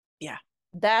 Yeah,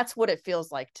 that's what it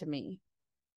feels like to me.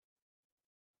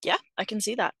 Yeah, I can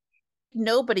see that.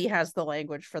 Nobody has the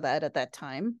language for that at that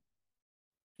time.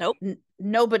 Nope.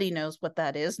 Nobody knows what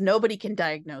that is. Nobody can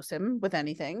diagnose him with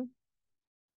anything.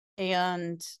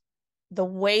 And the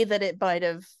way that it might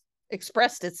have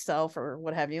expressed itself or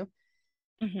what have you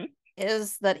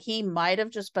is that he might have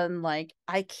just been like,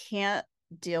 I can't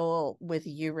deal with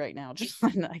you right now,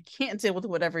 John. I can't deal with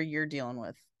whatever you're dealing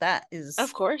with. That is,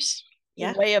 of course,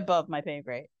 way above my pay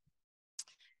grade.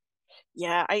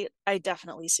 Yeah, I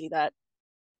definitely see that.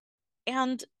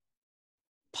 And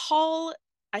Paul,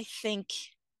 I think,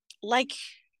 like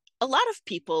a lot of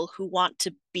people who want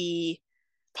to be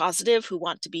positive, who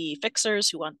want to be fixers,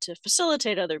 who want to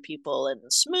facilitate other people and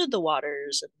smooth the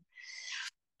waters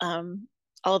and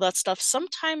all that stuff,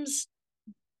 sometimes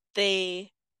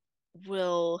they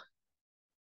will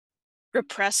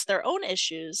repress their own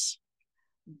issues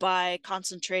by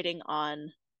concentrating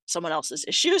on someone else's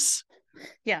issues.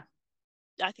 Yeah.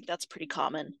 I think that's pretty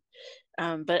common.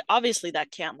 But obviously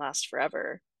that can't last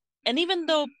forever. And even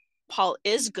though Paul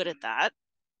is good at that,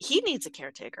 he needs a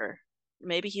caretaker.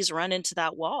 Maybe he's run into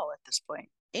that wall at this point.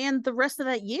 And the rest of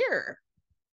that year.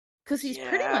 Because he's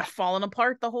pretty much fallen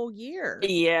apart the whole year.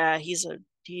 Yeah, he's a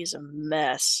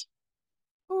mess.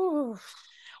 Ooh.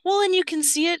 Well, and you can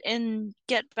see it in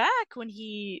Get Back when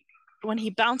he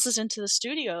bounces into the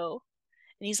studio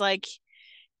and he's like,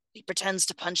 he pretends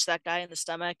to punch that guy in the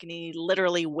stomach and he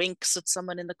literally winks at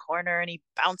someone in the corner and he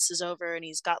bounces over and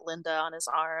he's got Linda on his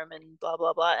arm and blah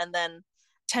blah blah, and then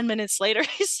 10 minutes later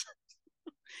he's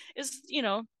is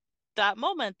that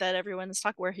moment that everyone's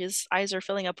talking where his eyes are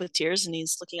filling up with tears and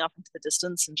he's looking off into the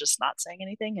distance and just not saying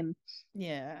anything, and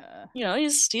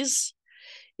he's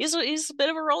a bit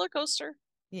of a roller coaster.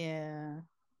 Yeah,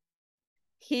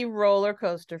 he roller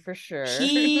coaster for sure.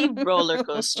 He roller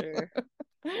coaster.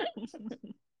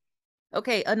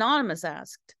 Okay, Anonymous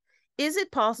asked, is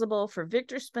it possible for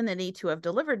Victor Spinetti to have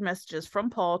delivered messages from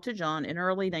Paul to John in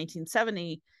early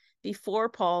 1970 before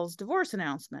Paul's divorce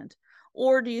announcement?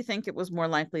 Or do you think it was more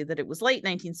likely that it was late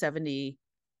 1970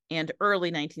 and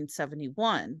early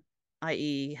 1971,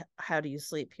 i.e., How Do You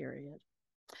Sleep period?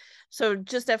 So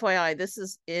just FYI, this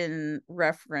is in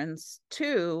reference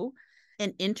to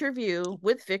an interview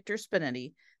with Victor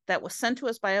Spinetti that was sent to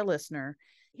us by a listener.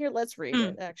 Here, let's read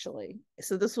it, actually.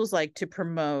 So this was like to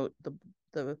promote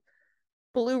the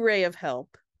Blu-ray of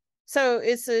Help. So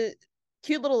it's a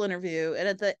cute little interview. And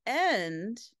at the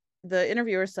end, the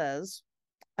interviewer says,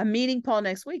 I'm meeting Paul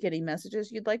next week. Any messages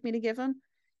you'd like me to give him?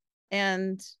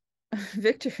 And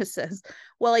Victor says,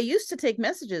 well, I used to take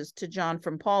messages to John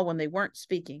from Paul when they weren't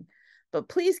speaking, but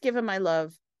please give him my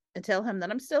love and tell him that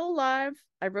I'm still alive.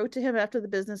 I wrote to him after the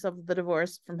business of the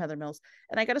divorce from Heather Mills,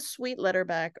 and I got a sweet letter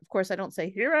back. Of course, I don't say,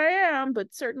 here I am,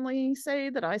 but certainly say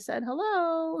that I said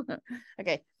hello.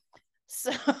 Okay.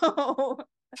 So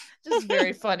just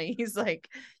very funny. He's like,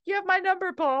 you have my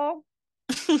number, Paul.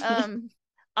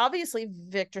 Obviously,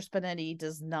 Victor Spinetti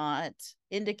does not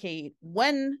indicate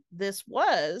when this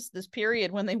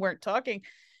period when they weren't talking.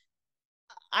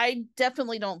 I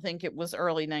definitely don't think it was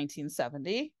early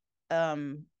 1970.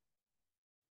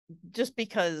 Just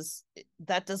because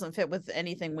that doesn't fit with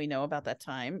anything we know about that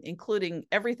time, including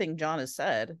everything John has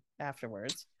said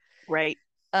afterwards. Right.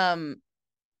 I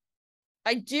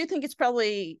do think it's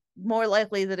probably more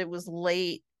likely that it was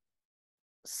late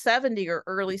 70 or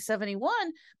early 71,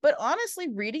 but honestly,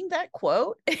 reading that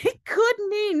quote, it could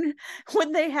mean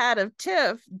when they had a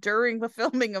tiff during the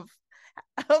filming of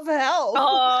Help.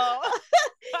 Oh.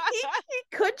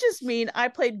 He could just mean I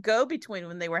played go-between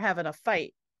when they were having a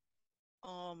fight.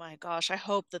 Oh my gosh, I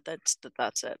hope that's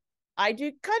it. I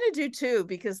do kind of do too,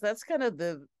 because that's kind of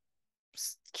the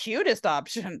cutest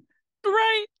option.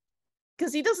 Right.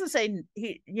 Because he doesn't say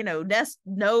nest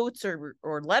notes or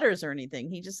letters or anything.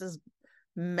 He just says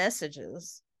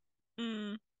messages.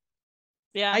 Mm.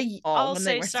 Yeah. I'll When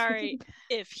they say were sorry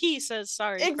if he says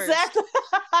sorry exactly.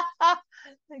 first.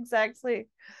 Exactly.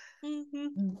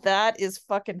 Mm-hmm. That is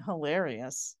fucking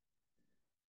hilarious.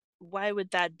 Why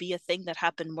would that be a thing that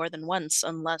happened more than once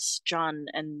unless John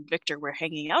and Victor were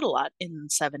hanging out a lot in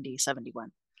 70,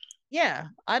 71? Yeah,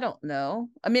 I don't know.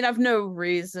 I mean, I've no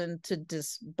reason to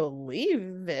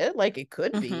disbelieve it. Like it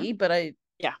could Mm-hmm. be, but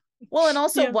Yeah. well, and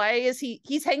also Yeah. why is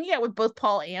he's hanging out with both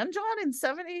Paul and John in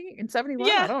 71?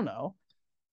 I Yeah. don't know.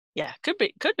 Yeah. Could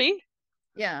be. Could be.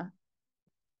 Yeah.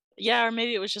 Yeah, or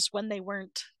maybe it was just when they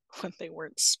weren't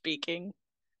speaking.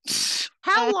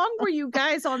 How long were you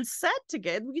guys on set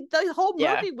together? The whole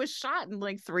Yeah. movie was shot in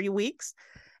like 3 weeks.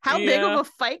 How big of Yeah. a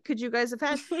fight could you guys have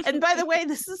had? And by the way,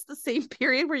 this is the same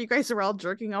period where you guys are all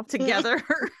jerking off together.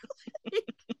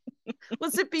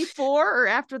 Was it before or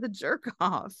after the jerk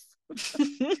off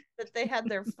that they had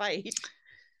their fight?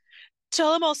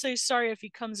 Tell him I'll say sorry if he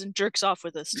comes and jerks off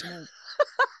with us tonight.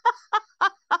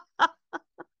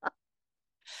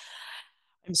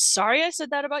 I'm sorry I said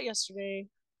that about yesterday.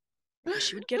 I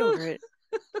wish you would get over it.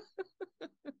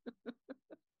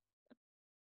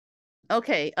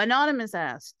 Okay, Anonymous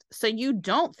asked, so you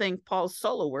don't think Paul's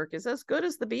solo work is as good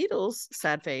as the Beatles?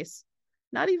 Sad face.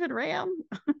 Not even Ram.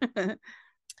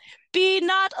 Be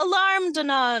not alarmed,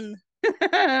 Anon.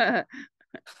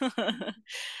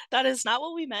 That is not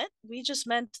what we meant. We just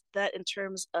meant that in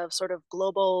terms of sort of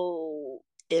global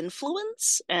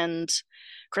influence and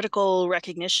critical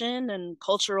recognition and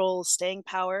cultural staying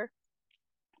power,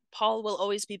 Paul will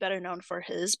always be better known for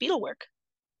his Beatle work.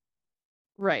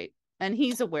 Right. And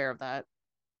he's aware of that.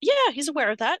 Yeah, he's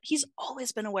aware of that. He's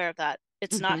always been aware of that.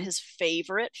 It's not Mhm. his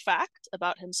favorite fact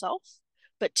about himself,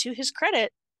 but to his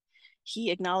credit, he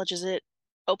acknowledges it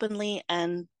openly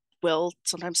and will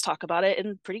sometimes talk about it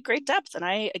in pretty great depth. And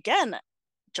again,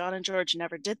 John and George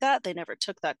never did that. They never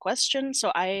took that question.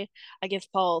 So I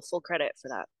give Paul full credit for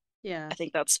that. Yeah. I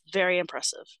think that's very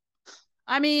impressive.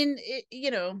 I mean,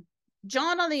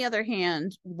 John, on the other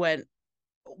hand, went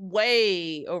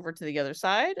way over to the other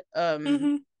side,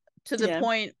 Mm-hmm. to the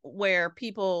point where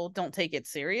people don't take it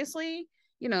seriously.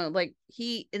 Like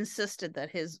he insisted that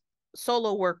his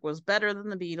solo work was better than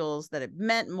the Beatles, that it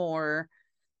meant more,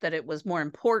 that it was more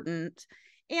important.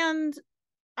 And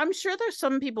I'm sure there's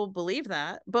some people believe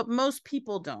that, but most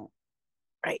people don't.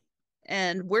 Right.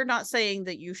 And we're not saying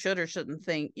that you should or shouldn't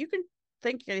think. You can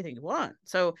think anything you want.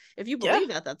 So if you believe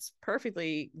that, that's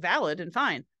perfectly valid and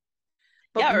fine.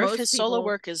 But yeah, or most if his people, solo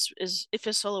work is if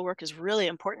his solo work is really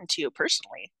important to you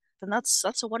personally, then that's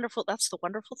the wonderful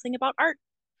thing about art.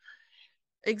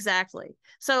 Exactly.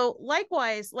 So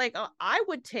likewise, like I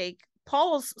would take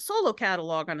Paul's solo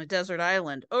catalog on a desert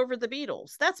island over the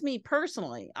Beatles. That's me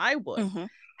personally. I would. Mm-hmm.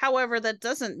 However, that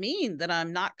doesn't mean that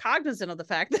I'm not cognizant of the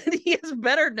fact that he is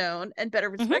better known and better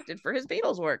respected for his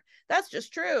Beatles work. That's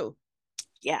just true.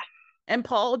 Yeah. And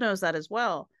Paul knows that as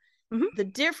well. Mm-hmm. The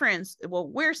difference, what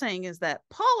we're saying, is that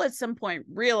Paul at some point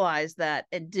realized that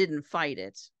and didn't fight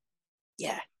it.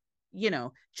 Yeah.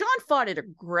 John fought it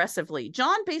aggressively.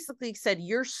 John basically said,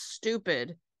 "You're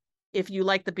stupid if you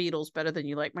like the Beatles better than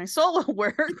you like my solo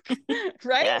work."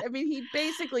 Right? Yeah. I mean, he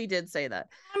basically did say that.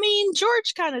 I mean,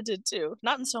 George kind of did too.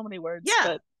 Not in so many words, yeah.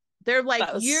 but they're like,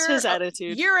 his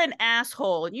attitude. You're an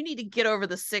asshole and you need to get over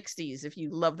the 60s if you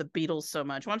love the Beatles so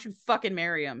much. Why don't you fucking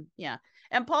marry him? Yeah.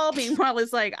 And Paul, meanwhile,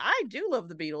 is like, I do love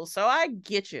the Beatles, so I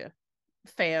get you,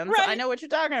 fans. Right. I know what you're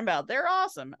talking about. They're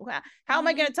awesome. How am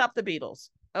I going to top the Beatles?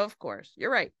 Of course. You're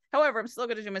right. However, I'm still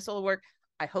going to do my solo work.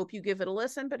 I hope you give it a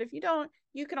listen, but if you don't,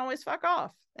 you can always fuck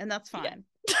off, and that's fine.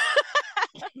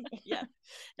 Yeah. Yeah.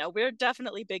 No, we're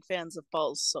definitely big fans of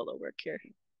Paul's solo work here.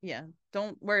 Yeah,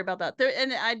 don't worry about that.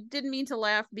 And I didn't mean to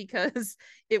laugh because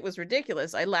it was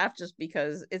ridiculous. I laughed just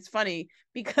because it's funny,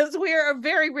 because we are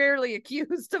very rarely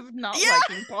accused of not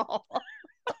liking Paul.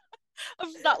 Of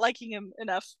not liking him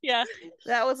enough. Yeah.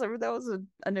 That was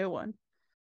a new one.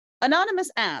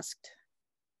 Anonymous asked,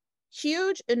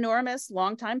 huge, enormous,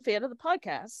 longtime fan of the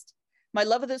podcast. My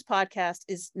love of this podcast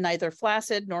is neither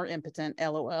flaccid nor impotent,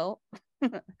 LOL.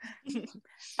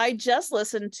 I just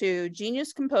listened to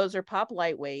Genius Composer Pop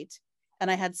Lightweight,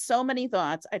 and I had so many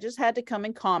thoughts. I just had to come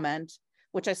and comment,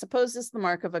 which I suppose is the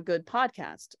mark of a good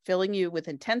podcast, filling you with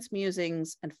intense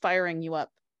musings and firing you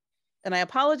up. And I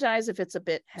apologize if it's a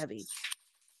bit heavy.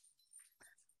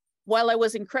 While I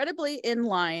was incredibly in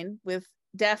line with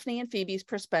Daphne and Phoebe's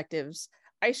perspectives,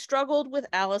 I struggled with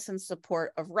Allison's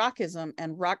support of rockism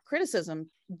and rock criticism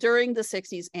during the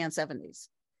 60s and 70s.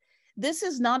 This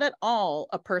is not at all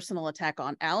a personal attack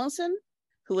on Allison,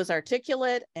 who was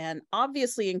articulate and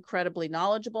obviously incredibly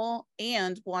knowledgeable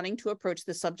and wanting to approach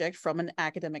the subject from an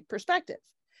academic perspective.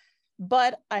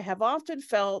 But I have often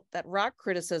felt that rock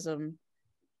criticism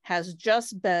has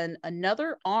just been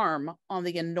another arm on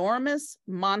the enormous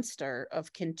monster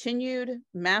of continued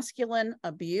masculine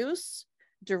abuse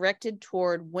directed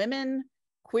toward women,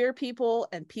 queer people,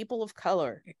 and people of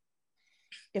color.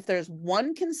 If there's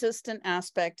one consistent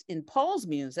aspect in Paul's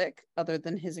music, other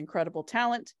than his incredible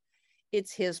talent,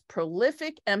 it's his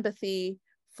prolific empathy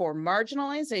for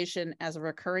marginalization as a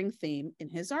recurring theme in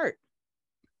his art.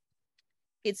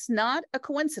 It's not a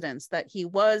coincidence that he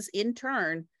was, in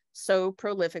turn, so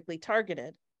prolifically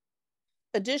targeted.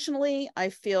 Additionally, I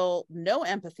feel no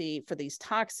empathy for these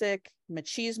toxic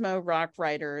machismo rock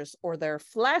writers or their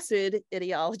flaccid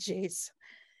ideologies.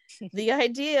 The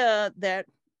idea that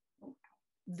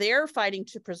they're fighting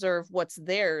to preserve what's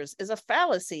theirs is a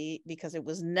fallacy because it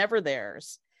was never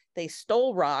theirs. They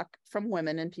stole rock from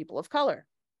women and people of color.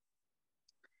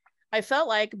 I felt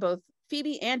like both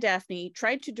Phoebe and Daphne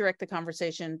tried to direct the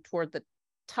conversation toward the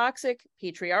toxic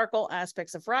patriarchal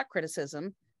aspects of rock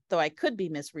criticism, though I could be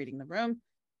misreading the room,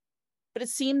 but it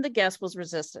seemed the guest was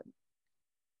resistant.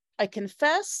 I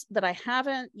confess that I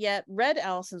haven't yet read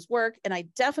Allison's work, and I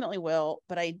definitely will,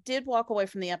 but I did walk away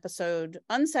from the episode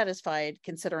unsatisfied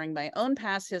considering my own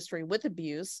past history with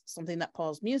abuse, something that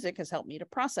Paul's music has helped me to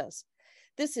process.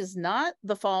 This is not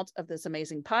the fault of this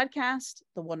amazing podcast,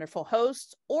 the wonderful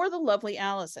hosts, or the lovely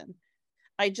Allison.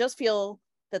 I just feel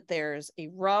that there's a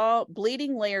raw,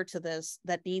 bleeding layer to this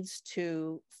that needs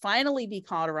to finally be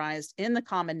cauterized in the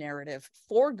common narrative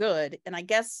for good, and I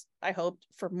guess I hoped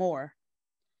for more.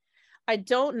 I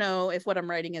don't know if what I'm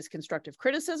writing is constructive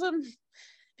criticism,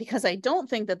 because I don't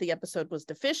think that the episode was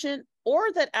deficient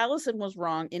or that Allison was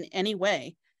wrong in any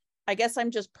way. I guess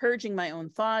I'm just purging my own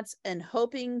thoughts and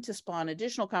hoping to spawn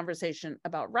additional conversation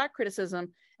about rock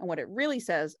criticism and what it really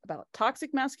says about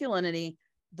toxic masculinity,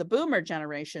 the boomer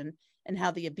generation, and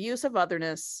how the abuse of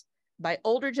otherness by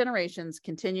older generations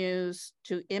continues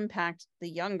to impact the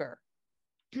younger.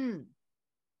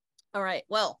 All right,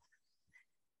 well,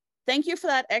 thank you for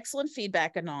that excellent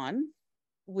feedback, Anon.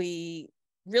 We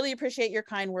really appreciate your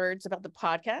kind words about the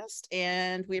podcast,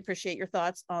 and we appreciate your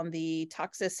thoughts on the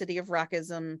toxicity of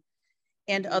rockism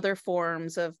and other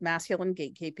forms of masculine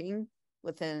gatekeeping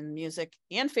within music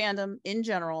and fandom in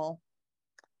general.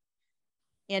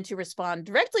 And to respond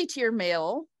directly to your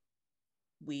mail,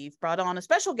 we've brought on a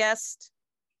special guest,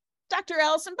 Dr.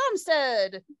 Allison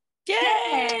Bumstead.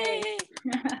 Yay!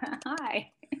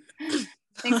 Hi.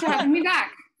 Thanks for having me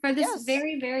back for this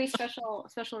very, very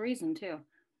special reason too.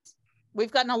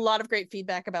 We've gotten a lot of great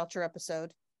feedback about your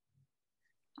episode.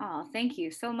 Oh, thank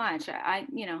you so much.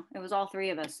 It was all three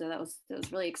of us, so that was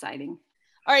really exciting.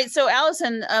 All right, so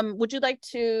Allison, would you like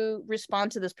to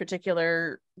respond to this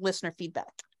particular listener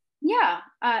feedback? Yeah,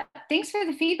 thanks for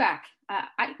the feedback.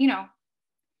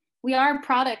 We are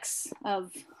products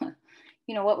of,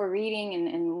 what we're reading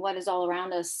and what is all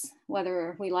around us,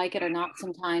 whether we like it or not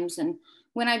sometimes. And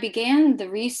when I began the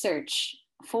research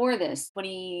for this,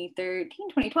 2013,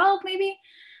 2012, maybe,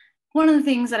 one of the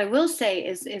things that I will say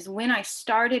is when I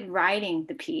started writing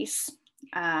the piece,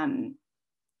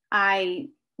 I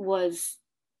was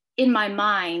in my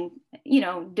mind,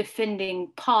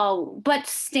 defending Paul, but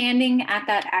standing at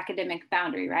that academic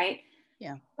boundary, right?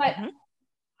 Yeah. But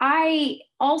I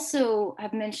also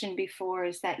have mentioned before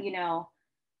is that,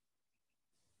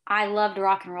 I loved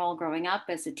rock and roll growing up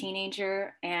as a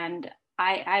teenager, and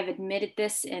I've admitted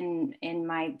this in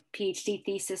my PhD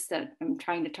thesis that I'm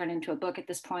trying to turn into a book at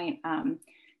this point,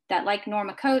 that like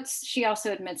Norma Coates, she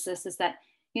also admits this, is that,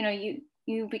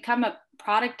 you become a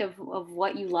product of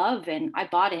what you love. And I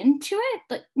bought into it,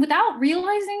 but without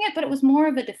realizing it, but it was more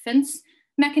of a defense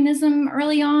mechanism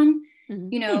early on,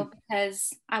 because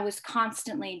I was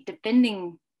constantly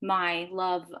defending my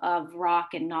love of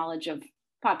rock and knowledge of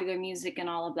popular music and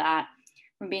all of that,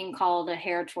 from being called a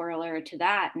hair twirler to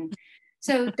that. And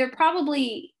so there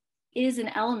probably is an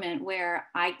element where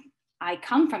I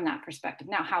come from that perspective.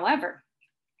 Now, however,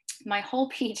 my whole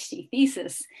PhD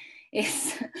thesis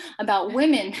is about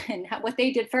women and what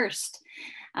they did first,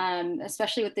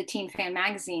 especially with the teen fan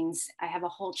magazines. I have a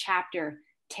whole chapter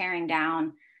tearing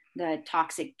down the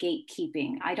toxic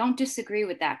gatekeeping. I don't disagree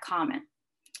with that comment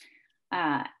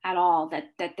at all,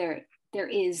 that there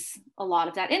is a lot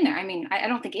of that in there. I mean, I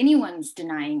don't think anyone's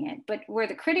denying it, but where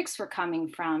the critics were coming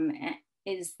from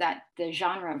is that the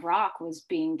genre of rock was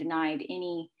being denied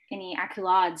any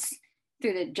accolades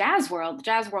through the jazz world. The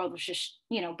jazz world was just,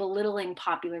 you know, belittling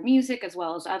popular music as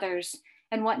well as others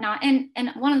and whatnot. And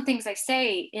one of the things I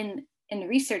say in the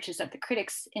research is that the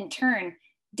critics in turn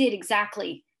did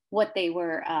exactly what they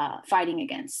were fighting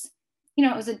against. You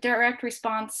know, it was a direct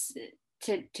response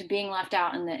to being left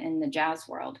out in the jazz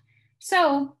world.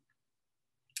 So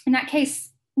in that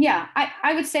case, yeah,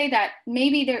 I would say that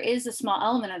maybe there is a small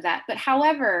element of that. But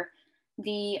however,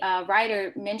 the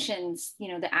writer mentions, you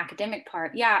know, the academic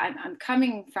part. Yeah, I'm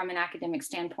coming from an academic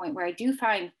standpoint where I do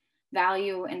find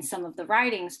value in some of the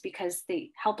writings because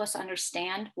they help us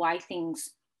understand why things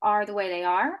are the way they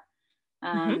are.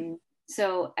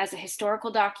 So as a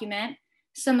historical document,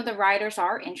 some of the writers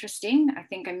are interesting. I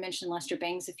think I mentioned Lester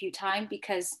Bangs a few times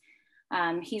because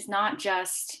he's not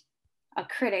just a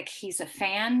critic, he's a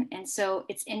fan. And so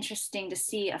it's interesting to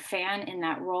see a fan in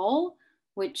that role,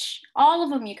 which all of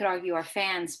them you could argue are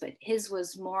fans, but his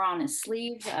was more on his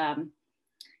sleeve.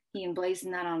 He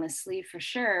emblazoned that on his sleeve for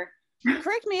sure.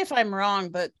 Correct me if I'm wrong,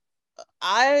 but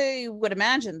I would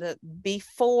imagine that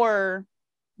before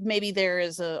maybe there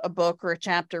is a book or a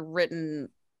chapter written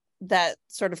that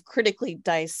sort of critically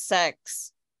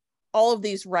dissects all of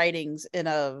these writings in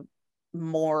a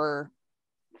more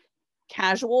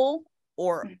casual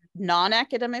or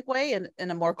non-academic way, in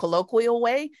a more colloquial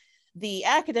way, the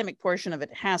academic portion of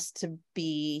it has to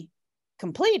be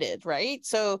completed, right?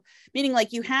 So meaning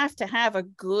like you have to have a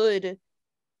good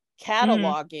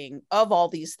cataloging of all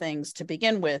these things to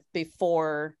begin with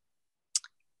before.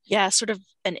 Yeah, sort of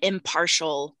an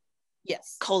impartial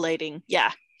collating.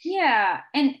 Yeah. Yeah,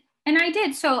 and I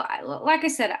did. So like I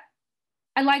said,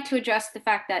 I like to address the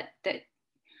fact that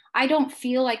I don't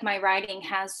feel like my writing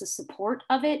has the support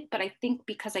of it, but I think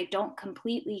because I don't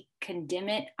completely condemn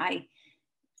it, I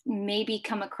maybe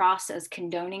come across as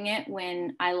condoning it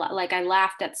when I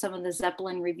laughed at some of the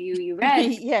Zeppelin review you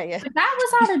read. yeah. But that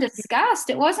was out of disgust.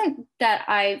 It wasn't that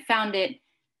I found it,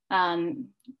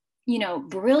 you know,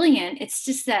 brilliant. It's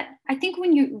just that I think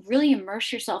when you really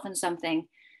immerse yourself in something,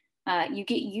 you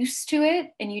get used to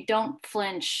it and you don't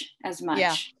flinch as much.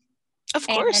 Yeah. Of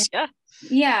course,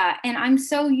 yeah. And I'm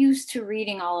so used to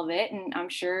reading all of it. And I'm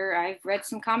sure I've read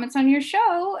some comments on your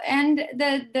show and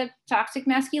the toxic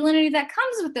masculinity that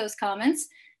comes with those comments,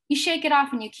 you shake it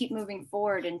off and you keep moving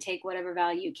forward and take whatever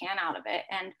value you can out of it.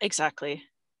 And exactly.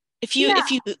 If you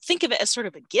think of it as sort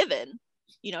of a given,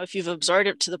 you know, if you've absorbed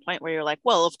it to the point where you're like,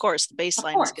 well, of course, the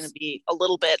baseline is going to be a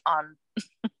little bit on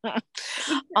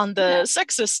on the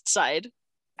sexist side.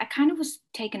 I kind of was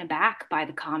taken aback by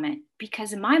the comment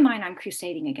because in my mind, I'm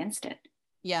crusading against it.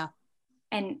 Yeah.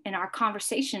 And our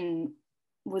conversation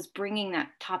was bringing that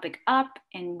topic up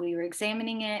and we were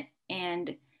examining it.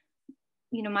 And,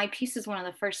 you know, my piece is one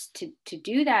of the first to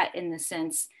do that in the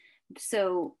sense.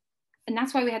 So, and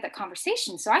that's why we had that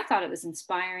conversation. So I thought it was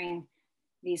inspiring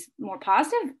these more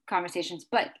positive conversations,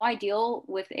 but I deal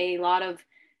with a lot of,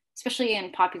 especially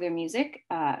in popular music,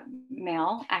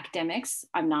 male academics.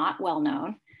 I'm not well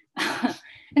known.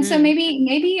 And so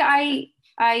maybe I,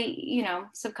 you know,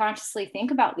 subconsciously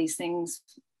think about these things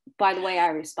by the way I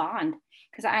respond,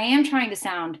 because I am trying to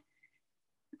sound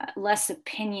less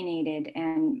opinionated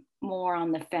and more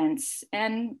on the fence.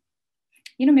 And,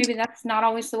 you know, maybe that's not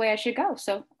always the way I should go.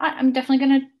 So I'm definitely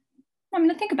I'm going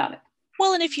to think about it.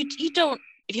 Well, and if you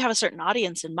have a certain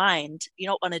audience in mind, you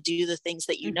don't want to do the things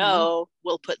that you know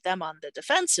will put them on the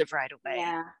defensive right away.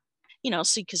 Yeah. You know,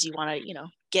 so because you want to, you know,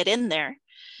 get in there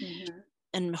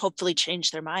and hopefully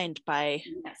change their mind by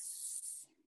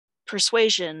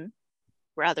persuasion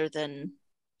rather than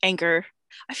anger.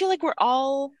 I feel like we're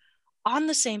all on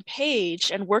the same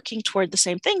page and working toward the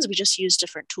same things. We just use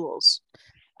different tools.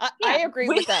 I agree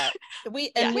with that.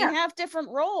 We have different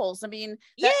roles. I mean,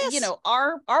 you know,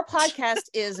 our podcast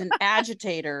is an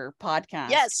agitator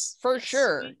podcast. Yes, for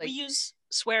sure. We use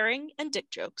swearing and dick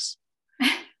jokes.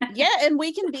 Yeah, and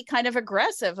we can be kind of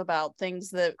aggressive about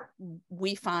things that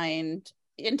we find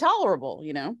intolerable,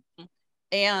 you know.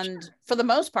 And for the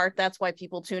most part, that's why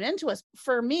people tune into us.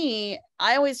 For me,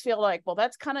 I always feel like, well,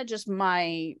 that's kind of just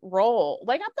my role.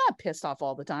 Like, I'm not pissed off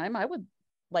all the time. I would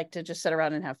like to just sit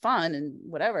around and have fun and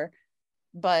whatever.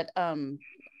 But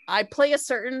I play a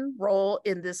certain role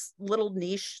in this little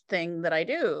niche thing that I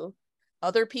do.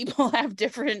 Other people have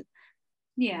different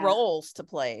roles to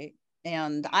play.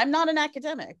 And I'm not an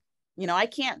academic. You know, I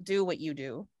can't do what you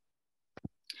do.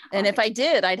 And if I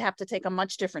did, I'd have to take a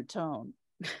much different tone.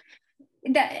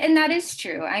 That is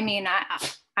true. I mean,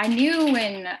 I knew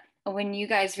when you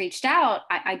guys reached out,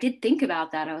 I did think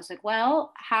about that. I was like,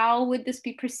 well, how would this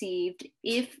be perceived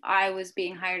if I was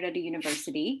being hired at a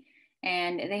university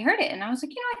and they heard it? And I was like,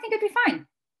 you know, I think it'd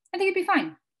be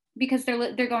fine. because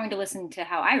they're going to listen to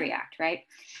how I react, right?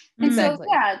 And Exactly.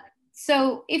 so, yeah.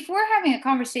 So if we're having a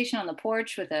conversation on the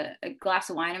porch with a glass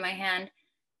of wine in my hand,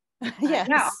 Yes.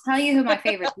 yeah, I'll tell you who my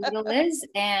favorite Beatle is,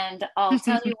 and I'll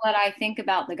tell you what I think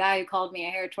about the guy who called me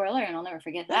a hair twirler, and I'll never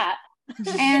forget that.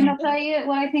 And I'll tell you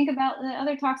what I think about the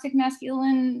other toxic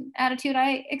masculine attitude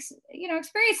I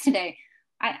experienced today.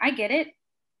 I get it.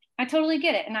 I totally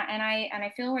get it, and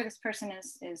I feel where this person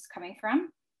is coming from,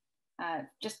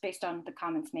 just based on the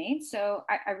comments made. So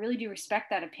I really do respect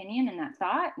that opinion and that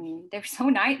thought, and they're so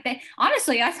nice.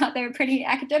 Honestly, I thought they were pretty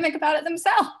academic about it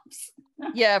themselves.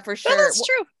 Yeah, for sure. That's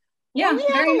true. Yeah, we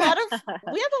have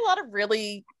a lot of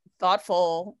really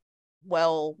thoughtful,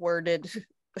 well-worded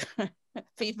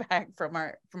feedback from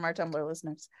our Tumblr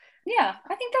listeners. Yeah,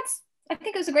 I think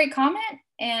it was a great comment,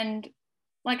 and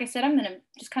like I said, I'm gonna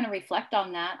just kind of reflect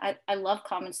on that. I love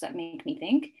comments that make me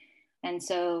think, and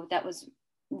so that was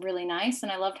really nice,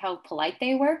 and I loved how polite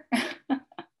they were.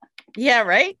 Yeah,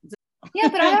 right. Yeah,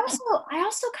 but I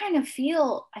also kind of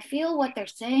feel what they're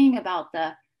saying about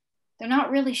they're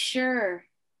not really sure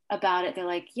about it. They're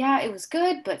like, yeah, it was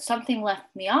good, but something left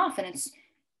me off, and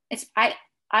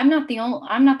I'm not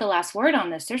the last word on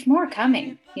this. There's more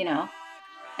coming,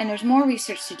 and there's more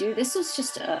research to do. This was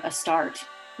just a start.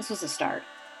 This was a start.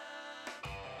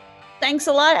 Thanks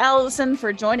a lot, Allison,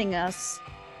 for joining us.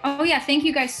 Oh yeah, thank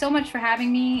you guys so much for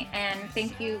having me, and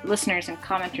thank you listeners and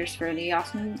commenters for the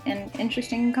awesome and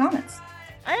interesting comments.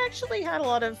 I actually had a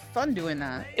lot of fun doing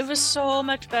that. It was so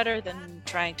much better than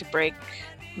trying to break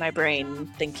my brain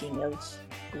thinking of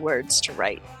words to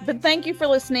write. But thank you for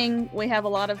listening. We have a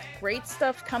lot of great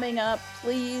stuff coming up.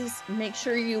 Please make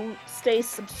sure you stay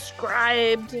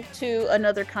subscribed to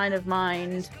Another Kind of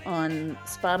Mind on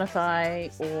Spotify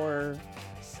or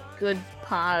Good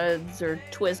Pods or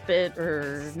Twisbit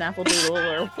or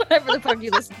Naffledoodle or whatever the fuck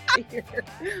you listen to your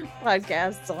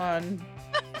podcasts on.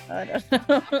 I don't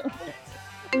know.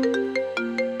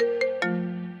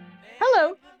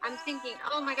 Hello. I'm thinking,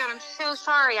 oh my God, I'm so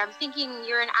sorry. I'm thinking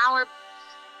you're an hour.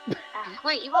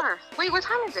 Wait, you are. Wait, what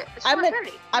time is it? It's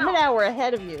 4:30. I'm an hour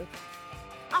ahead of you.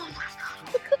 Oh my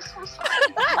God. I'm so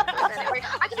sorry. Anyway,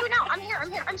 I can do it now. I'm here.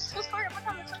 I'm so sorry. Oh my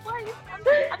God, I'm so sorry.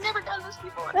 I've never done this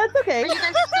before. That's okay. Are you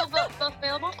guys still both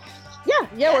available? Yeah,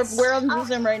 Yes. we're on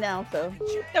Zoom right now, so.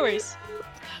 No worries.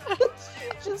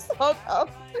 Just hung up.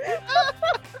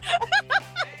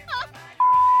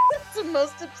 That's the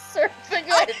most absurd thing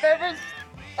I've ever seen.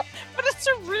 But it's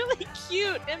a really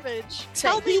cute image.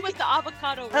 Tell me what the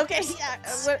avocado was. Okay, yeah.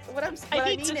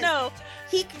 I need to know.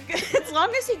 He can, as long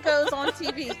as he goes on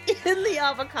TV in the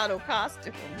avocado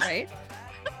costume, right?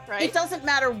 Right. It doesn't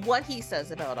matter what he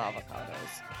says about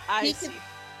avocados. I see.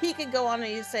 He could go on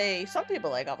and say some people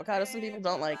like avocados, some people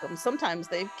don't like them. Sometimes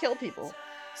they kill people.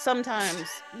 Sometimes,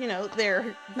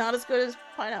 they're not as good as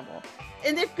pineapple.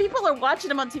 And if people are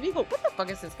watching him on TV, go, what the fuck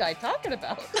is this guy talking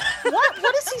about?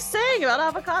 What is he saying about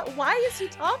avocado? Why is he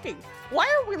talking? Why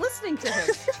are we listening to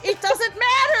him? It doesn't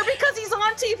matter because he's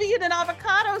on TV in an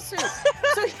avocado suit.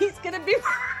 So he's going to be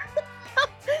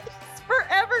he's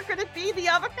forever going to be the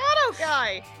avocado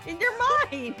guy in your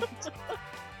mind.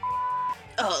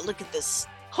 Oh, look at this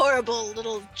horrible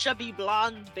little chubby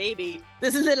blonde baby.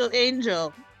 This little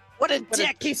angel. What a What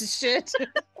dick. a piece of shit.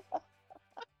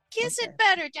 Kiss Okay. it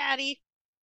better, Daddy.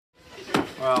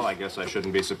 Well, I guess I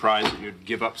shouldn't be surprised that you'd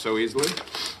give up so easily.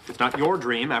 It's not your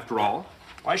dream, after all.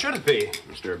 Why should it be,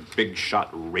 Mr. Big Shot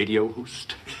Radio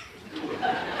Host?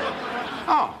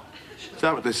 Oh, is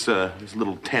that what this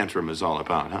little tantrum is all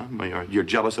about, huh? You're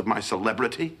jealous of my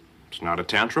celebrity? It's not a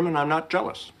tantrum, and I'm not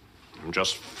jealous. I'm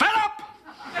just fed up!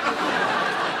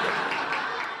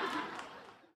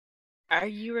 Are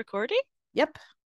you recording? Yep.